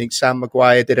 I think Sam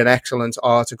Maguire did an excellent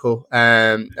article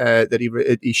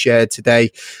that he shared today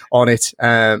on it.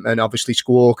 And obviously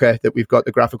Squawker, that we've got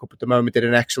the graphic up at the moment, did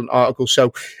an excellent article.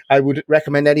 So I would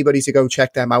recommend anybody to go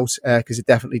check them out, because it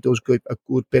definitely does give a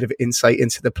good bit of insight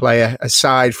into the player,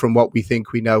 aside from what we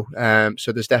think we know.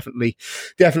 So there's definitely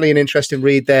an interesting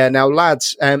read there. Now,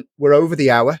 lads, we're over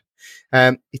the hour.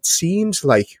 It seems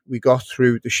like we got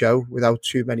through the show without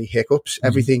too many hiccups.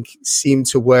 Everything seemed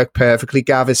to work perfectly.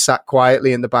 Gav is sat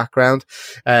quietly in the background.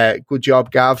 Good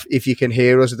job, Gav. If you can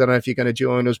hear us, I don't know if you're going to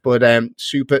join us, but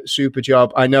super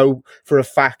job. I know for a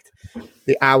fact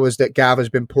the hours that Gav has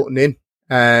been putting in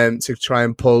to try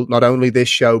and pull not only this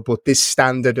show, but this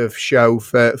standard of show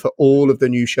for all of the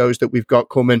new shows that we've got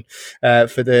coming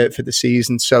for the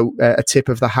season. So a tip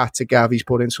of the hat to Gav. He's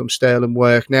put in some sterling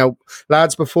work. Now,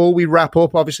 lads, before we wrap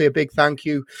up, obviously a big thank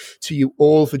you to you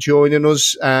all for joining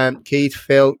us. Keith,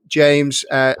 Phil, James,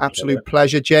 absolute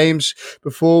pleasure. James,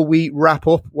 before we wrap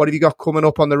up, what have you got coming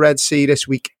up on the Red Sea this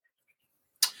week?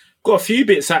 Got a few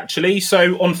bits, actually.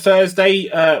 So on Thursday,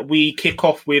 we kick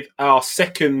off with our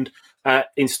second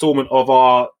instalment of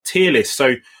our tier list.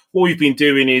 So what we've been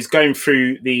doing is going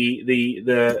through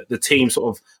the team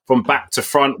sort of from back to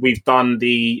front. We've done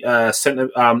the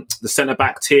centre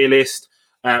back tier list.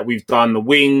 We've done the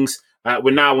wings.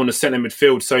 We're now on the centre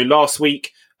midfield. So last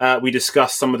week we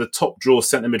discussed some of the top draw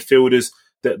centre midfielders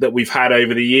that we've had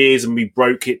over the years, and we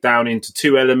broke it down into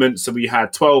two elements. So we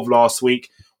had 12 last week.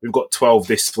 We've got 12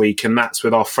 this week, and that's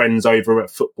with our friends over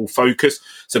at Football Focus.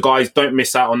 So, guys, don't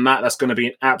miss out on that. That's going to be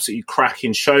an absolutely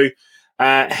cracking show.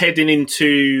 Heading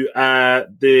into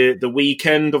the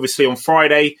weekend, obviously on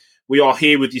Friday, we are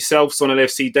here with yourselves on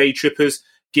LFC Daytrippers,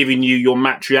 giving you your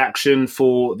match reaction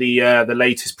for the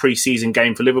latest pre-season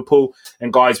game for Liverpool.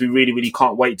 And, guys, we really, really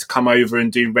can't wait to come over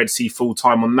and do Red Sea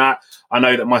full-time on that. I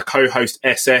know that my co-host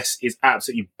SS is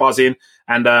absolutely buzzing,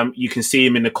 and you can see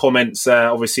him in the comments,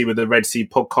 obviously with the Red Sea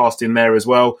podcast in there as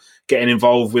well, getting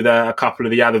involved with a couple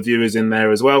of the other viewers in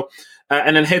there as well.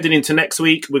 And then heading into next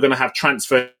week, we're going to have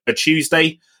Transfer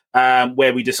Tuesday,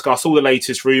 where we discuss all the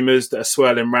latest rumours that are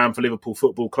swirling around for Liverpool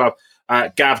Football Club.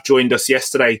 Gav joined us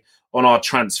yesterday on our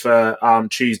Transfer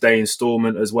Tuesday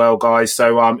instalment as well, guys.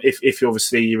 So if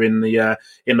obviously you're in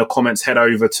the comments, head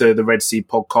over to the Red Sea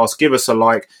podcast, give us a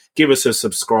like, give us a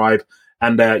subscribe,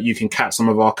 and you can catch some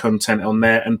of our content on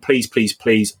there. And please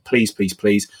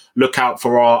look out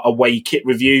for our away kit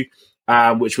review,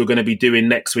 which we're going to be doing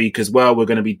next week as well. We're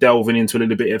going to be delving into a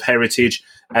little bit of heritage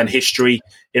and history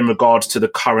in regards to the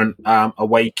current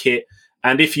away kit.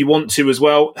 And if you want to as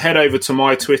well, head over to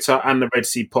my Twitter and the Red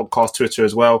Sea podcast Twitter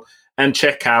as well, and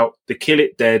check out the Kill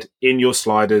It Dead in Your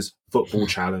Sliders football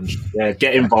challenge. Yeah,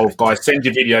 get involved, guys. Send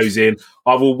your videos in.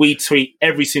 I will retweet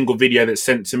every single video that's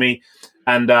sent to me,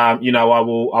 and I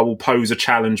will pose a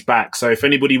challenge back. So if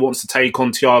anybody wants to take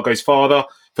on Thiago's father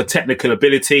for technical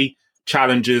ability,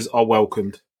 challengers are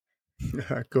welcomed.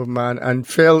 Good man. And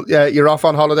Phil, you're off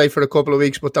on holiday for a couple of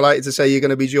weeks, but delighted to say you're going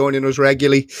to be joining us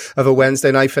regularly of a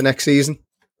Wednesday night for next season.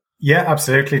 Yeah,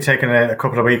 absolutely. Taking a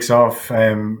couple of weeks off.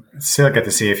 Still get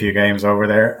to see a few games over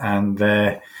there, and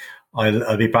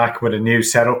I'll be back with a new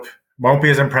setup. Won't be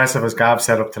as impressive as Gav's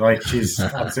setup tonight. She's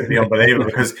absolutely unbelievable,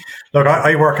 because look,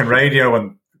 I work in radio,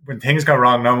 and when things go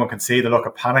wrong, no one can see the look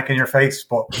of panic in your face.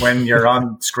 But when you're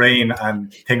on screen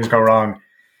and things go wrong,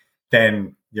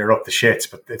 then you're up the shits.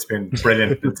 But it's been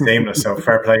brilliant and seamless. So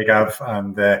fair play, Gav.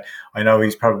 And I know he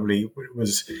was probably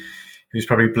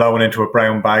blowing into a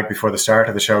brown bag before the start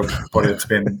of the show, but it's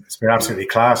been absolutely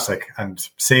classic and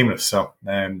seamless. So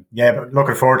but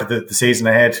looking forward to the season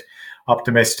ahead.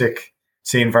 Optimistic.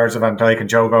 Seeing Virgil van Dijk and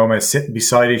Joe Gomez sitting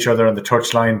beside each other on the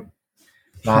touchline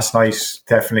last night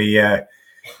definitely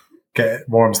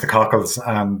warms the cockles.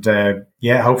 And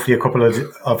hopefully a couple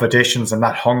of additions and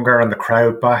that hunger and the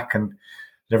crowd back, and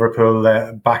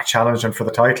Liverpool back challenging for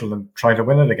the title and trying to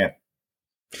win it again.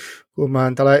 Good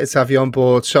man, delighted to have you on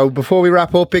board. So before we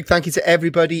wrap up, big thank you to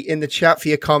everybody in the chat for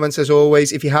your comments as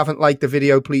always. If you haven't liked the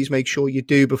video, please make sure you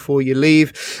do before you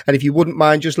leave. And if you wouldn't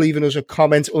mind just leaving us a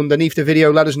comment underneath the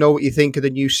video, let us know what you think of the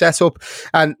new setup.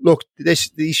 And look,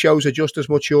 these shows are just as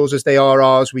much yours as they are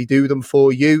ours. We do them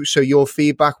for you. So your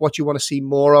feedback, what you want to see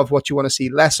more of, what you want to see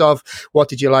less of, what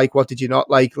did you like, what did you not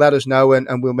like, let us know, and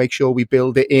we'll make sure we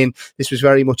build it in. This was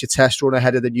very much a test run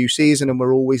ahead of the new season, and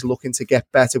we're always looking to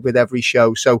get better with every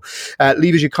show. So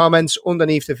leave us your comments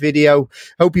underneath the video.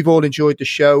 Hope you've all enjoyed the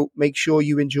show. Make sure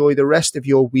you enjoy the rest of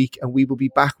your week, and we will be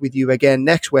back with you again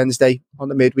next Wednesday on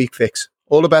the Midweek Fix.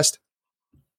 All the best.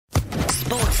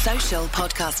 Sports Social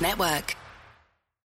Podcast Network.